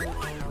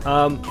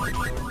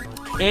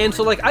 And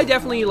so like I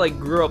definitely like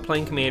grew up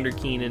playing Commander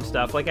Keen and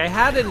stuff. Like I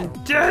had a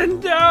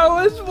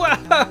Nintendo as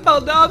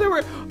well. No,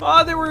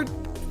 there were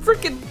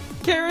freaking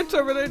carrots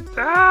over there.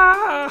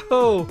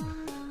 Oh.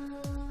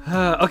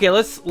 Okay,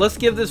 let's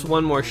give this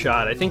one more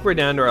shot. I think we're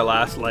down to our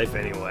last life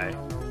anyway.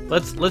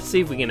 Let's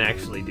see if we can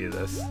actually do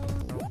this.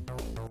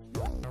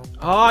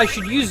 Oh, I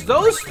should use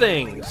those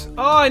things.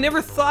 Oh, I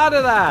never thought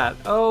of that.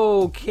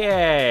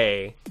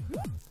 Okay.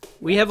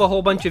 We have a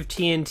whole bunch of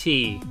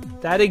TNT.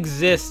 That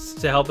exists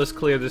to help us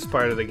clear this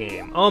part of the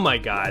game. Oh my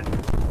God.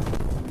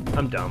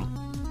 I'm dumb.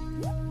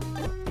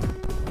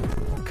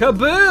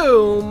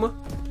 Kaboom!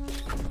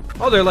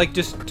 Oh, they're like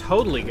just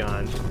totally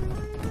gone.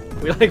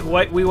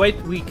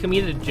 We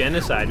committed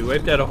genocide. We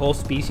wiped out a whole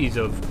species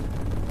of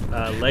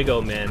Lego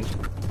men.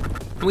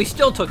 And we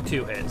still took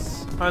 2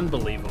 hits.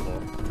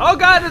 Unbelievable. Oh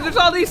God, there's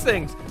all these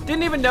things.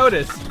 Didn't even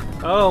notice.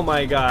 Oh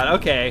my God,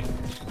 okay.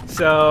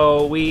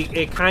 So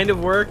it kind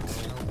of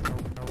worked.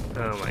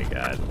 Oh my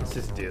God, let's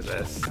just do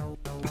this.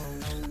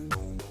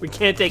 We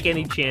can't take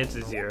any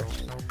chances here.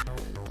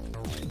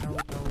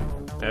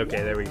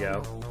 Okay, there we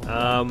go.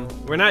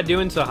 We're not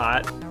doing so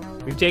hot.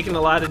 We've taken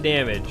a lot of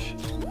damage.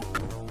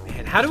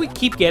 Man, how do we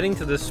keep getting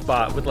to this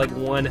spot with like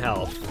 1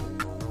 health?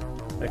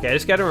 Okay, I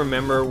just gotta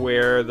remember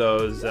where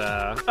those,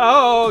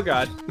 oh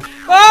God.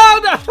 Oh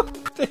no!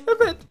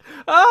 Damn it!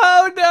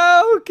 Oh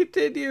no!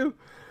 Continue.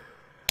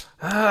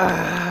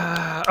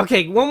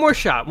 Okay, one more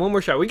shot.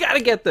 We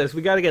gotta get this.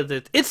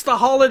 It's the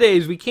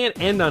holidays. We can't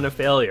end on a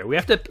failure. We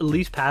have to at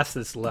least pass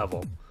this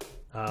level.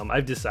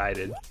 I've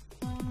decided.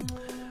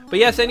 But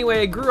yes,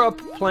 anyway, I grew up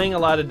playing a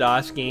lot of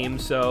DOS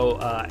games, so,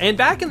 and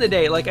back in the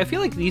day, like, I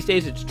feel like these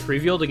days it's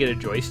trivial to get a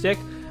joystick,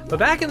 but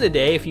back in the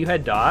day, if you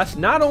had DOS,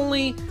 not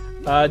only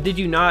did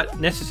you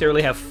not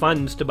necessarily have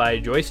funds to buy a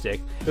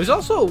joystick, it was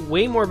also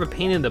way more of a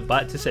pain in the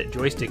butt to set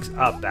joysticks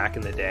up back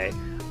in the day.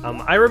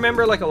 I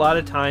remember like a lot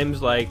of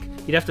times like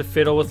you'd have to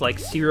fiddle with like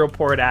serial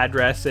port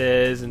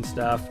addresses and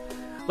stuff.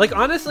 Like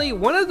honestly,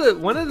 one of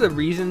the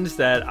reasons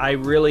that I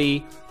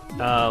really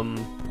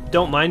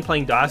don't mind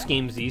playing DOS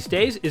games these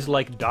days is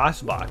like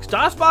DOSBox.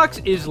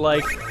 DOSBox is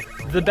like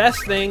the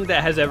best thing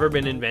that has ever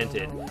been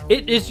invented.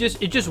 It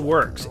just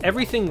works.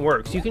 Everything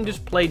works. You can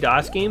just play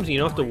DOS games and you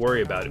don't have to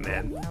worry about it,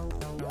 man.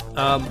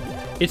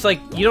 it's like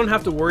you don't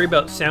have to worry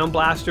about Sound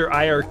Blaster,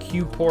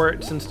 IRQ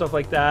ports, and stuff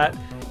like that.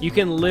 You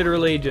can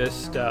literally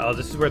just, oh,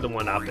 this is where the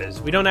 1-up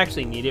is. We don't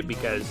actually need it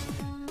because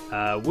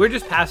we're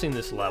just passing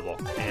this level,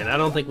 and I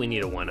don't think we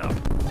need a 1-up.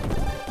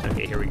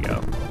 Okay, here we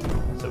go.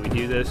 So we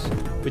do this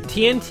with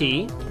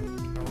TNT.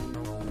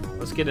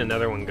 Let's get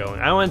another one going.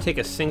 I don't want to take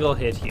a single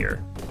hit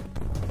here.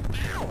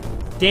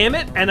 Damn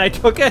it, and I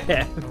took a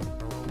hit.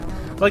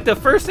 Like the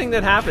first thing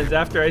that happens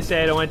after I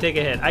say I don't want to take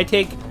a hit, I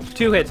take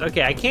 2 hits.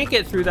 Okay, I can't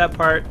get through that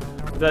part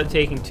without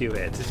taking 2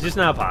 hits. It's just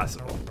not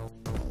possible.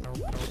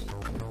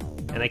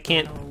 And I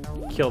can't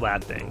kill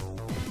that thing.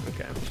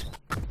 Okay.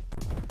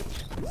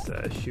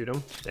 Let's shoot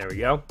him. There we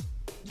go.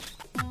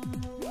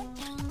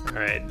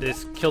 Alright,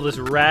 kill this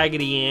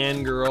Raggedy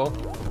Ann girl.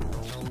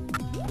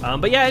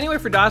 But yeah, anyway,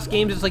 for DOS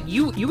games, it's like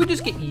you would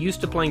just get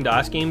used to playing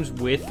DOS games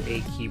with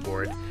a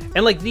keyboard.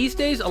 And like these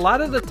days, a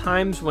lot of the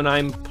times when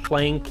I'm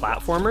playing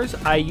platformers,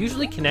 I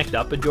usually connect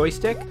up a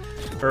joystick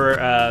or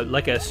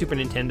like a Super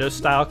Nintendo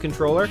style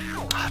controller.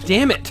 Oh,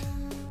 damn it!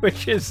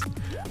 which is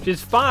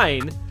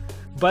fine,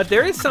 but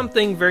there is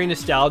something very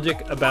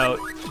nostalgic about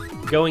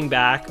going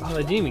back. Oh, I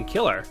didn't even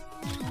kill her.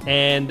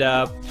 And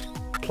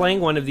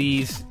playing one of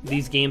these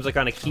games like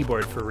on a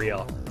keyboard for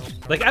real.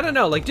 Like, I don't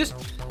know, like just...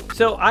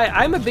 So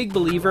I'm a big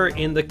believer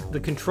in the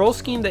control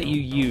scheme that you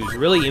use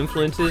really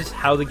influences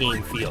how the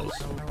game feels.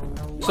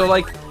 So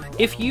like,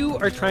 if you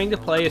are trying to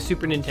play a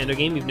Super Nintendo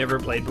game you've never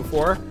played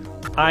before,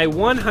 I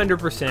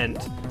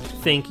 100%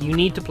 think you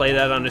need to play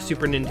that on a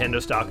Super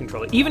Nintendo style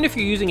controller, even if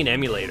you're using an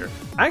emulator.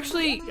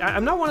 Actually,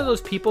 I'm not one of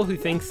those people who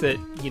thinks that,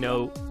 you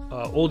know,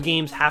 old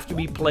games have to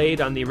be played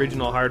on the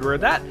original hardware.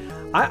 That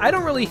I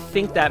don't really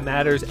think that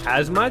matters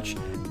as much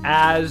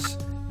as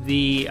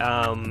the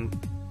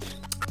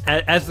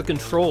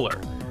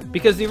controller.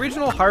 Because the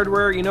original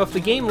hardware, you know, if the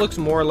game looks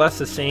more or less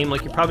the same,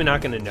 like, you're probably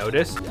not going to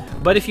notice.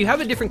 But if you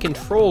have a different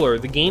controller,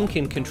 the game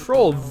can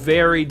control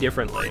very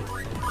differently.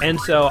 And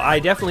so I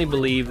definitely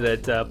believe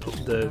that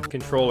the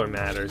controller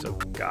matters. Oh,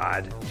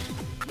 God.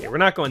 Okay, we're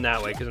not going that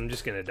way because I'm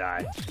just going to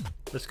die.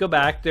 Let's go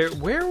back there.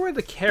 Where were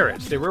the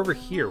carrots? They were over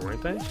here,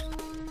 weren't they? Yeah.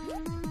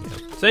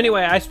 So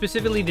anyway, I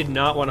specifically did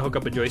not want to hook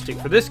up a joystick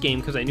for this game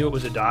because I knew it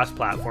was a DOS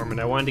platform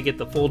and I wanted to get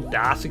the full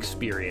DOS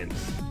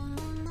experience.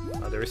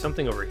 There was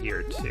something over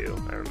here too,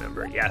 I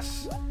remember.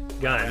 Yes,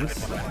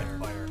 guns.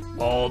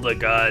 All the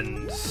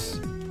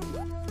guns.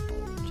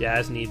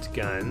 Jazz needs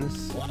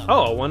guns.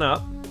 Oh,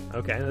 1-up.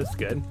 Okay, that's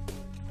good.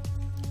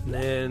 And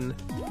then,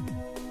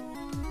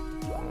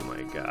 oh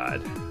my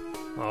God.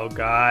 Oh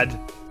God.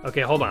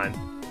 Okay, hold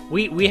on.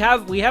 We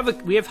have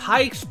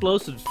high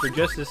explosives for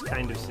just this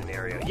kind of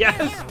scenario.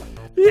 Yes,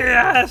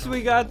 yes,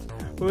 we got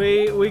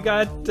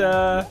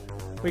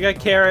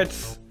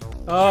carrots.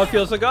 Oh, it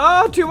feels like,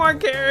 oh, 2 more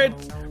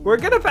carrots. We're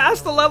gonna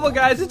pass the level,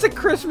 guys. It's a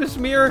Christmas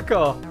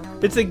miracle.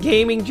 It's a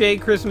Gaming J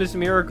Christmas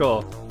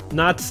miracle.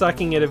 Not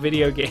sucking at a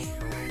video game.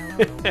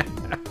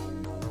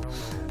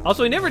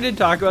 Also, we never did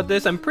talk about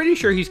this. I'm pretty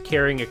sure he's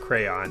carrying a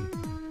crayon.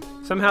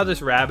 Somehow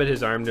this rabbit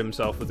has armed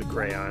himself with a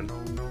crayon.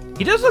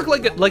 He does look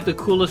like the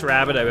coolest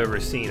rabbit I've ever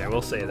seen, I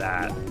will say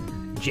that.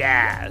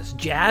 Jazz.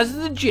 Jazz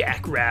the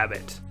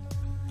Jackrabbit.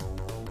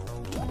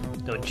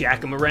 Don't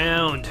jack him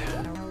around.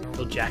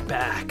 He'll jack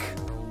back.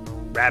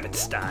 Rabbit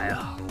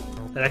style.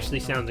 That actually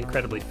sounds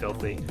incredibly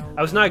filthy.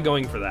 I was not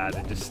going for that.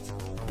 It just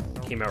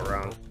came out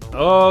wrong.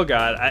 Oh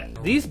God,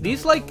 these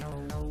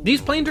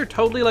planes are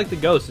totally like the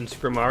ghosts in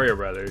Super Mario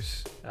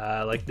Brothers.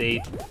 Like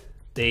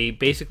they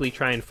basically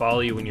try and follow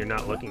you when you're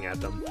not looking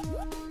at them.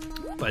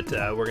 But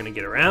we're gonna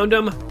get around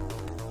them,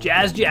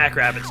 Jazz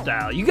Jackrabbit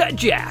style. You got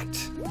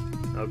jacked.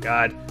 Oh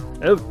God.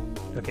 Oh.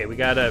 Okay, we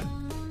gotta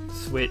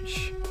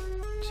switch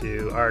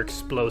to our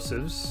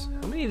explosives.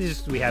 How many of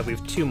these do we have? We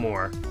have 2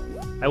 more.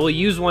 I will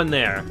use one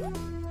there.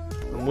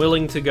 I'm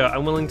willing to go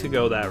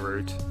that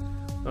route.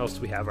 What else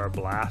do we have? Our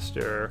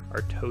blaster,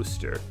 our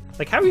toaster.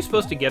 Like, how are we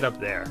supposed to get up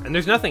there? And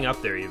there's nothing up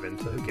there even,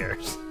 so who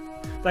cares?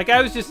 That guy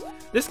was just...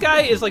 This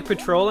guy is, like,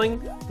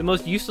 patrolling the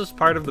most useless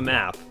part of the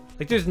map.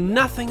 Like, there's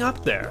nothing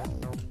up there.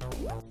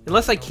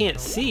 Unless I can't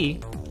see.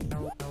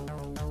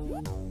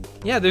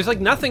 Yeah, there's, like,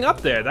 nothing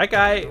up there. That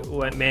guy...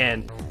 Well,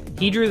 man,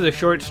 he drew the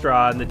short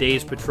straw in the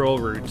day's patrol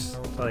routes.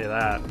 I'll tell you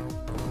that.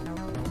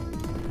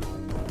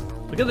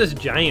 Look at this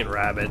giant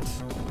rabbit.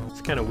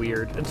 Kind of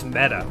weird. It's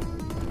meta.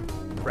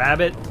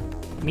 Rabbit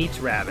meets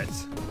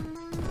rabbits.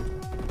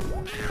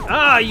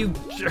 Ah, you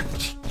jerk.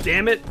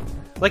 Damn it.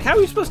 Like, how are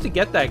we supposed to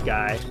get that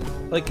guy?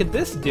 Like, could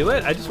this do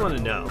it? I just want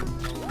to know.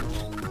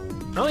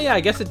 Oh yeah,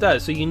 I guess it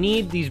does. So you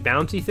need these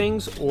bouncy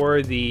things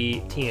or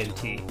the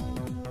TNT.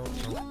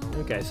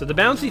 Okay, so the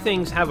bouncy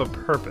things have a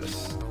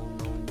purpose.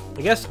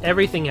 I guess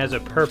everything has a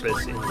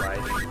purpose in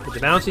life, but the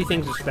bouncy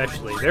things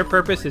especially. Their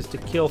purpose is to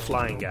kill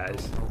flying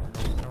guys.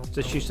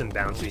 Let's shoot some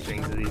bouncy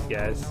things at these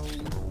guys.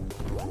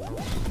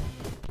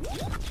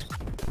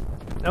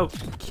 Oh,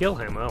 kill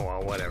him. Oh,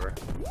 well, whatever.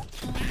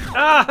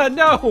 Ah,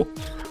 no!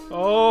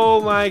 Oh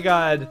my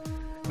God.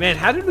 Man,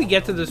 how did we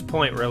get to this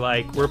point where,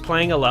 like, we're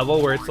playing a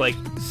level where it's, like,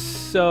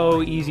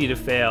 so easy to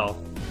fail?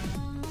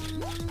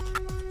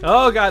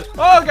 Oh God,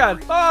 oh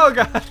God, oh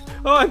God!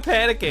 Oh, I'm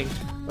panicking.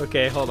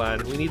 Okay, hold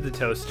on. We need the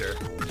toaster.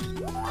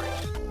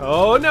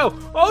 Oh no!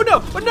 Oh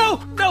no! Oh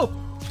no! No!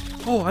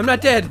 Oh, I'm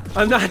not dead.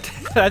 I'm not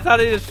dead. I thought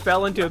I just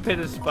fell into a pit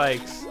of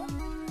spikes.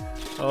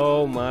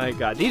 Oh my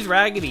god. These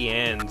Raggedy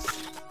Anns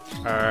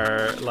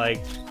are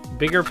like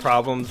bigger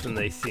problems than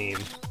they seem.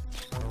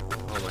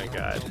 Oh my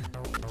god.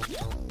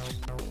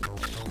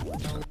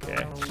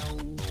 Okay.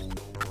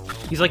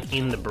 He's like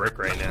in the brick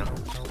right now.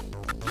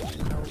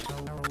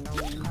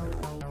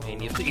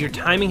 Man, your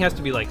timing has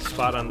to be like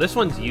spot on. This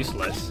one's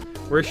useless.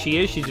 Where she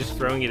is, she's just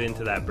throwing it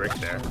into that brick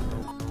there.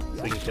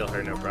 So we can kill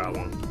her, no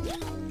problem. We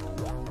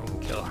can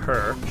kill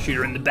her. Shoot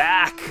her in the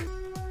back.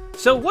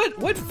 So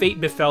what fate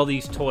befell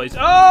these toys?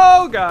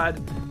 Oh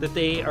god! That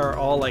they are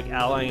all like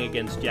allying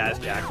against Jazz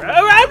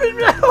Jackrabbit.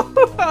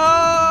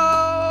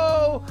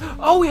 Oh!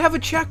 Oh, we have a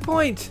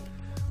checkpoint!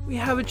 We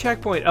have a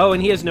checkpoint. Oh,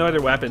 and he has no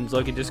other weapons.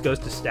 Look, it just goes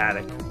to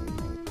static.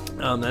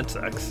 That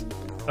sucks.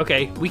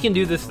 Okay, we can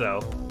do this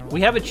though.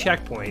 We have a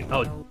checkpoint.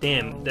 Oh,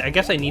 damn. I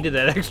guess I needed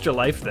that extra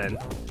life then.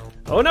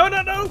 Oh, no,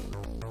 no, no!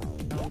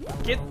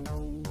 Get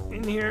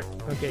in here.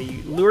 Okay,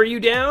 lure you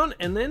down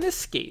and then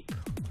escape.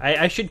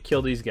 I should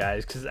kill these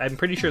guys because I'm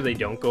pretty sure they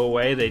don't go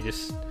away. They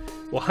just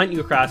will hunt you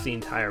across the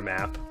entire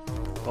map.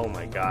 Oh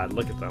my god,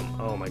 look at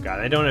them. Oh my god,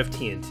 I don't have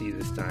TNT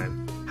this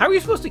time. How are you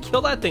supposed to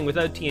kill that thing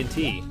without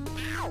TNT?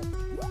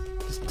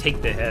 Just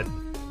take the hit.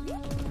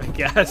 I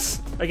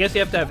guess you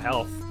have to have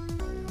health.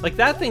 Like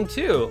that thing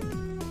too.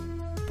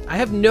 I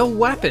have no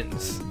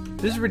weapons.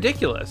 This is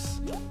ridiculous.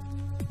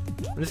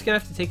 I'm just gonna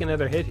have to take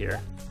another hit here.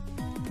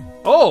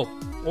 Oh!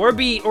 Or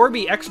be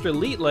extra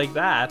elite like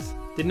that.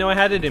 Didn't know I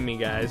had it in me,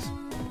 guys.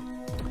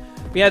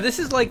 But yeah, this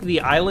is like the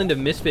island of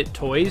misfit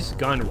toys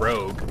gone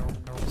rogue.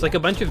 It's like a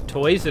bunch of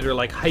toys that are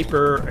like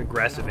hyper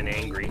aggressive and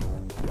angry.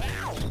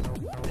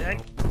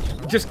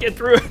 Just get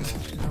through it.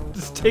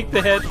 Just take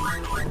the hit.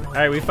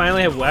 Alright, we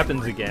finally have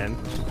weapons again.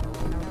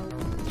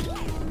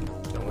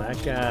 Kill that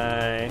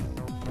guy.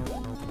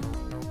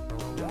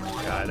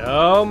 God,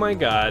 oh my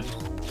god.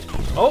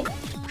 Oh,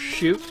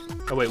 shoot.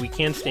 Oh wait, we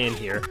can't stand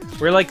here.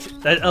 We're like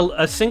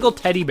a single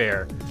teddy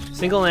bear.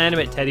 Single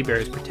animate teddy bear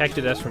has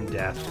protected us from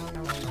death.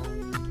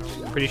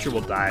 I'm pretty sure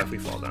we'll die if we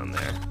fall down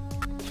there.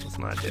 Let's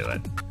not do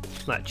it.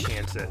 Let's not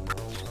chance it.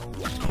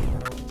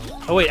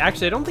 Oh wait,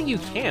 actually I don't think you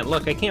can.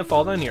 Look, I can't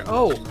fall down here.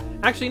 Oh,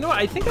 actually, you know what?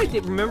 I think I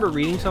did remember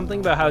reading something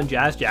about how in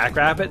Jazz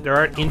Jackrabbit there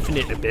aren't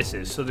infinite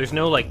abysses, so there's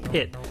no like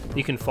pit that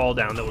you can fall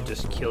down that will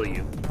just kill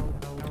you.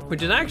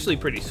 Which is actually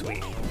pretty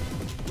sweet.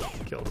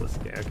 Kill this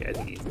guy. Okay, I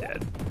think he's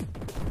dead.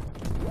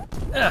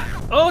 Ugh.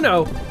 Oh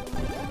no!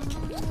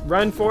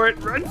 Run for it,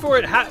 run for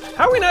it! How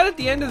are we not at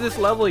the end of this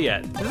level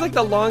yet? This is like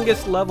the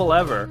longest level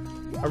ever.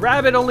 A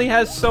rabbit only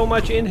has so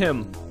much in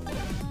him.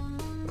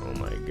 Oh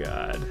my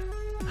god.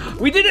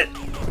 We did it!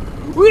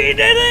 We did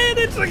it!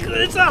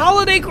 It's a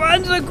holiday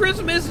Kwanzaa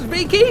Christmas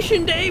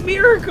vacation day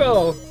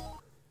miracle!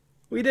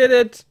 We did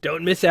it!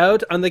 Don't miss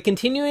out on the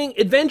continuing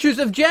adventures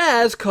of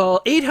Jazz.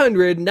 Call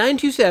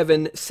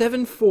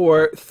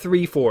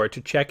 800-927-7434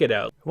 to check it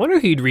out. I wonder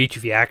who you'd reach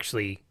if you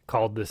actually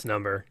called this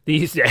number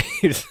these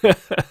days.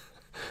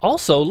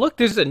 Also, look,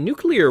 there's a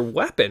nuclear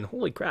weapon.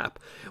 Holy crap.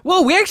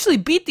 Whoa, we actually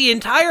beat the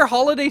entire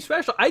holiday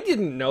special. I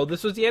didn't know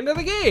this was the end of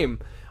the game.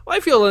 Well, I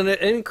feel an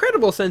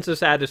incredible sense of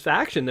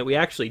satisfaction that we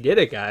actually did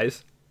it,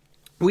 guys.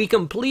 We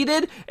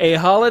completed a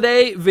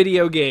holiday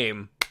video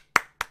game.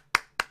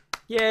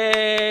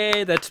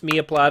 Yay! That's me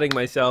applauding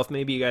myself.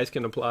 Maybe you guys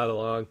can applaud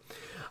along.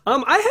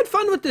 I had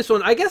fun with this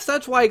one. I guess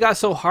that's why I got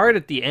so hard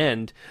at the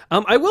end.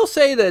 I will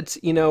say that,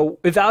 you know,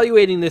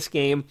 evaluating this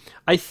game,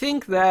 I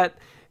think that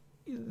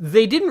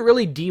they didn't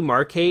really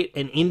demarcate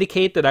and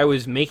indicate that I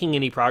was making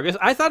any progress.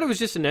 I thought it was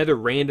just another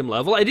random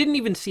level. I didn't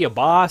even see a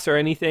boss or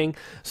anything.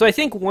 So I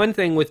think one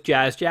thing with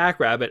Jazz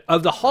Jackrabbit,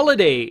 of the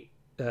holiday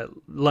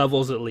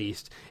levels at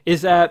least,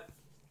 is that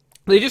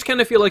they just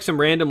kind of feel like some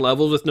random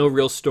levels with no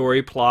real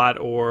story, plot,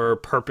 or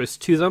purpose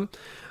to them.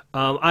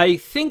 I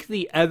think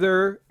the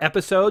other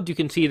episodes, you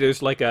can see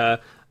there's like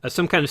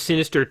some kind of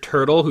sinister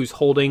turtle who's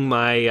holding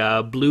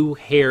my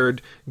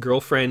blue-haired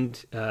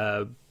girlfriend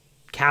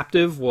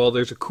captive. Well,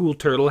 there's a cool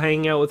turtle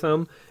hanging out with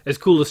them, as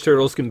cool as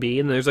turtles can be,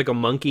 and there's like a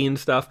monkey and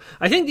stuff.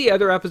 I think the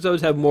other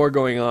episodes have more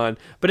going on,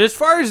 but as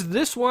far as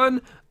this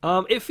one,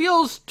 it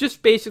feels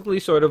just basically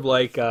sort of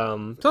like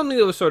something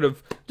that was sort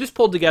of just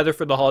pulled together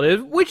for the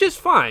holidays, which is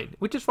fine.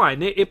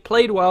 It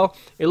played well.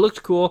 It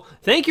looked cool.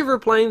 Thank you for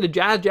playing the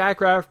Jazz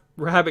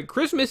Jackrabbit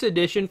Christmas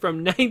Edition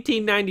from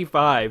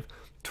 1995.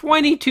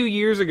 22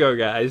 years ago,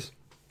 guys.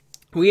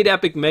 We at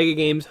Epic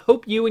MegaGames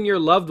hope you and your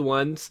loved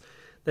ones,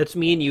 that's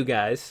me and you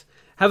guys,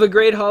 have a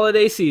great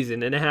holiday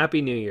season and a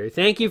happy new year.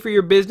 Thank you for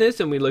your business,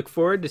 and we look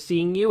forward to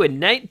seeing you in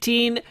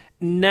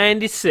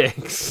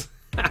 1996.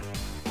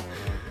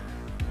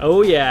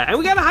 Oh yeah, and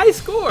we got a high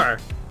score.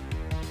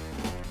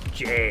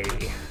 Jay.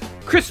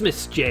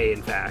 Christmas Jay,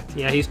 in fact.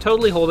 Yeah, he's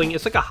totally holding,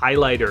 it's like a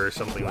highlighter or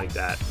something like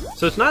that.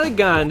 So it's not a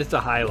gun, it's a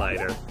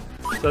highlighter.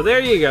 So there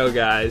you go,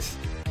 guys.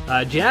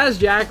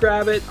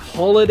 Jackrabbit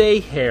Holiday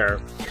Hare.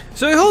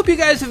 So I hope you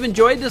guys have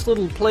enjoyed this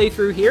little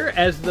playthrough here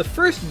as the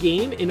first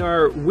game in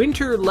our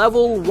Winter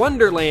Level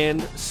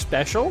Wonderland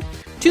special.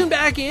 Tune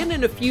back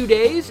in a few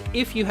days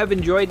if you have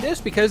enjoyed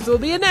this, because there'll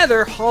be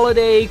another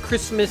holiday,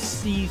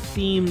 Christmassy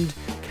themed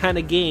kind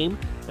of game,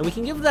 and we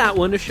can give that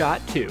one a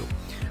shot too.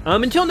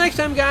 Until next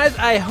time, guys,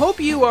 I hope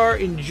you are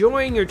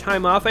enjoying your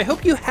time off. I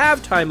hope you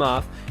have time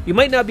off. You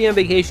might not be on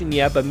vacation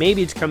yet, but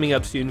maybe it's coming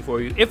up soon for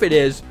you. If it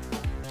is,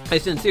 I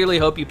sincerely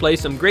hope you play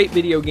some great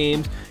video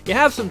games. You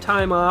have some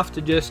time off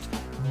to just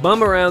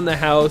bum around the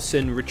house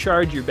and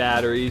recharge your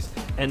batteries,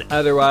 and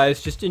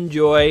otherwise just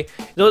enjoy.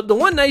 The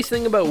one nice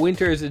thing about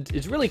winter is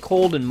it's really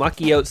cold and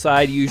mucky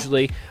outside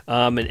usually,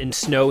 and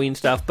snowy and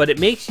stuff, but it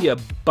makes you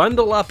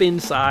bundle up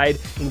inside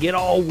and get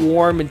all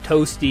warm and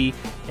toasty,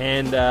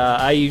 and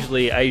I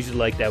usually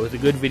like that with a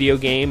good video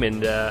game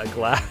and a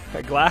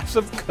glass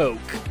of Coke.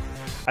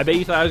 I bet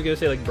you thought I was going to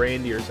say like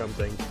brandy or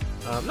something.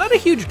 Not a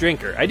huge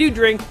drinker. I do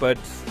drink, but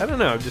I don't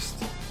know, just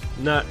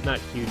not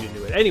huge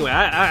into it. Anyway,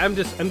 I'm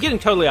getting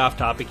totally off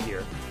topic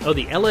here. Oh,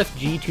 the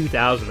LFG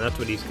 2000, that's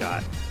what he's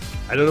got.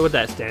 I don't know what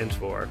that stands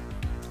for.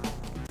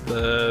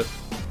 The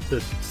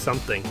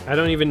something. I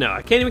don't even know.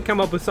 I can't even come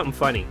up with something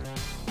funny.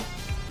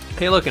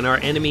 Hey, look, and our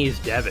enemy is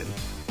Devin.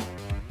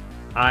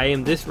 I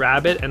am this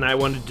rabbit, and I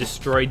want to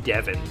destroy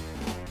Devin.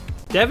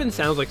 Devin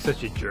sounds like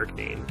such a jerk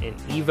name. And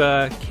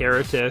Eva,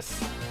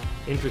 Caritas.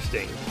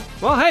 Interesting.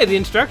 Well, hey, the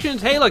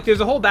instructions. Hey, look,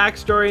 there's a whole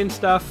backstory and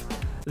stuff.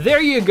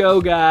 There you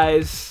go,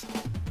 guys.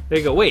 There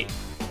you go. Wait.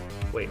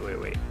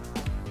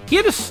 He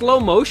had a slow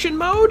motion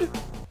mode?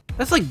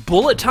 That's like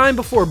bullet time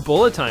before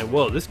bullet time.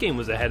 Whoa, this game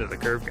was ahead of the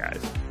curve,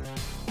 guys.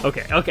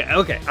 Okay.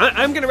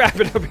 I'm gonna wrap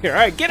it up here. All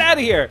right, get out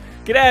of here.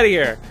 Get out of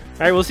here.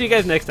 All right, we'll see you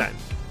guys next time.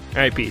 All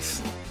right,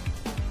 peace.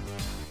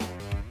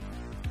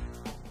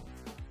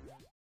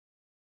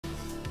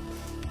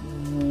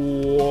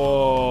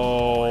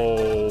 Whoa,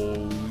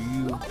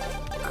 you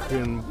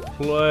can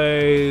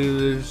play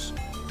this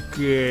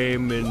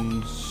game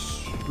in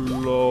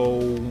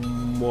slow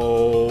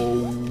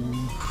motion.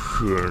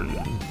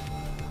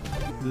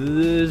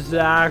 This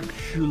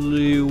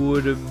actually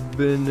would have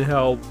been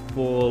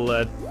helpful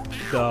at the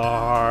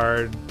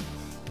hard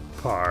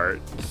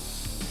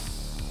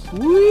parts.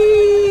 Whee!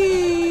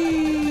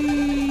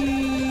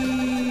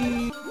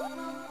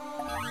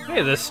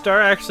 Hey, the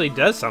star actually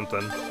does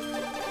something.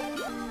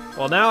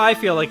 Well, now I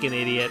feel like an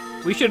idiot.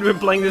 We should have been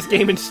playing this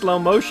game in slow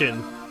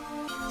motion.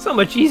 So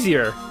much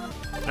easier.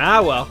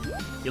 Ah, well.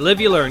 You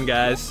live, you learn,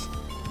 guys.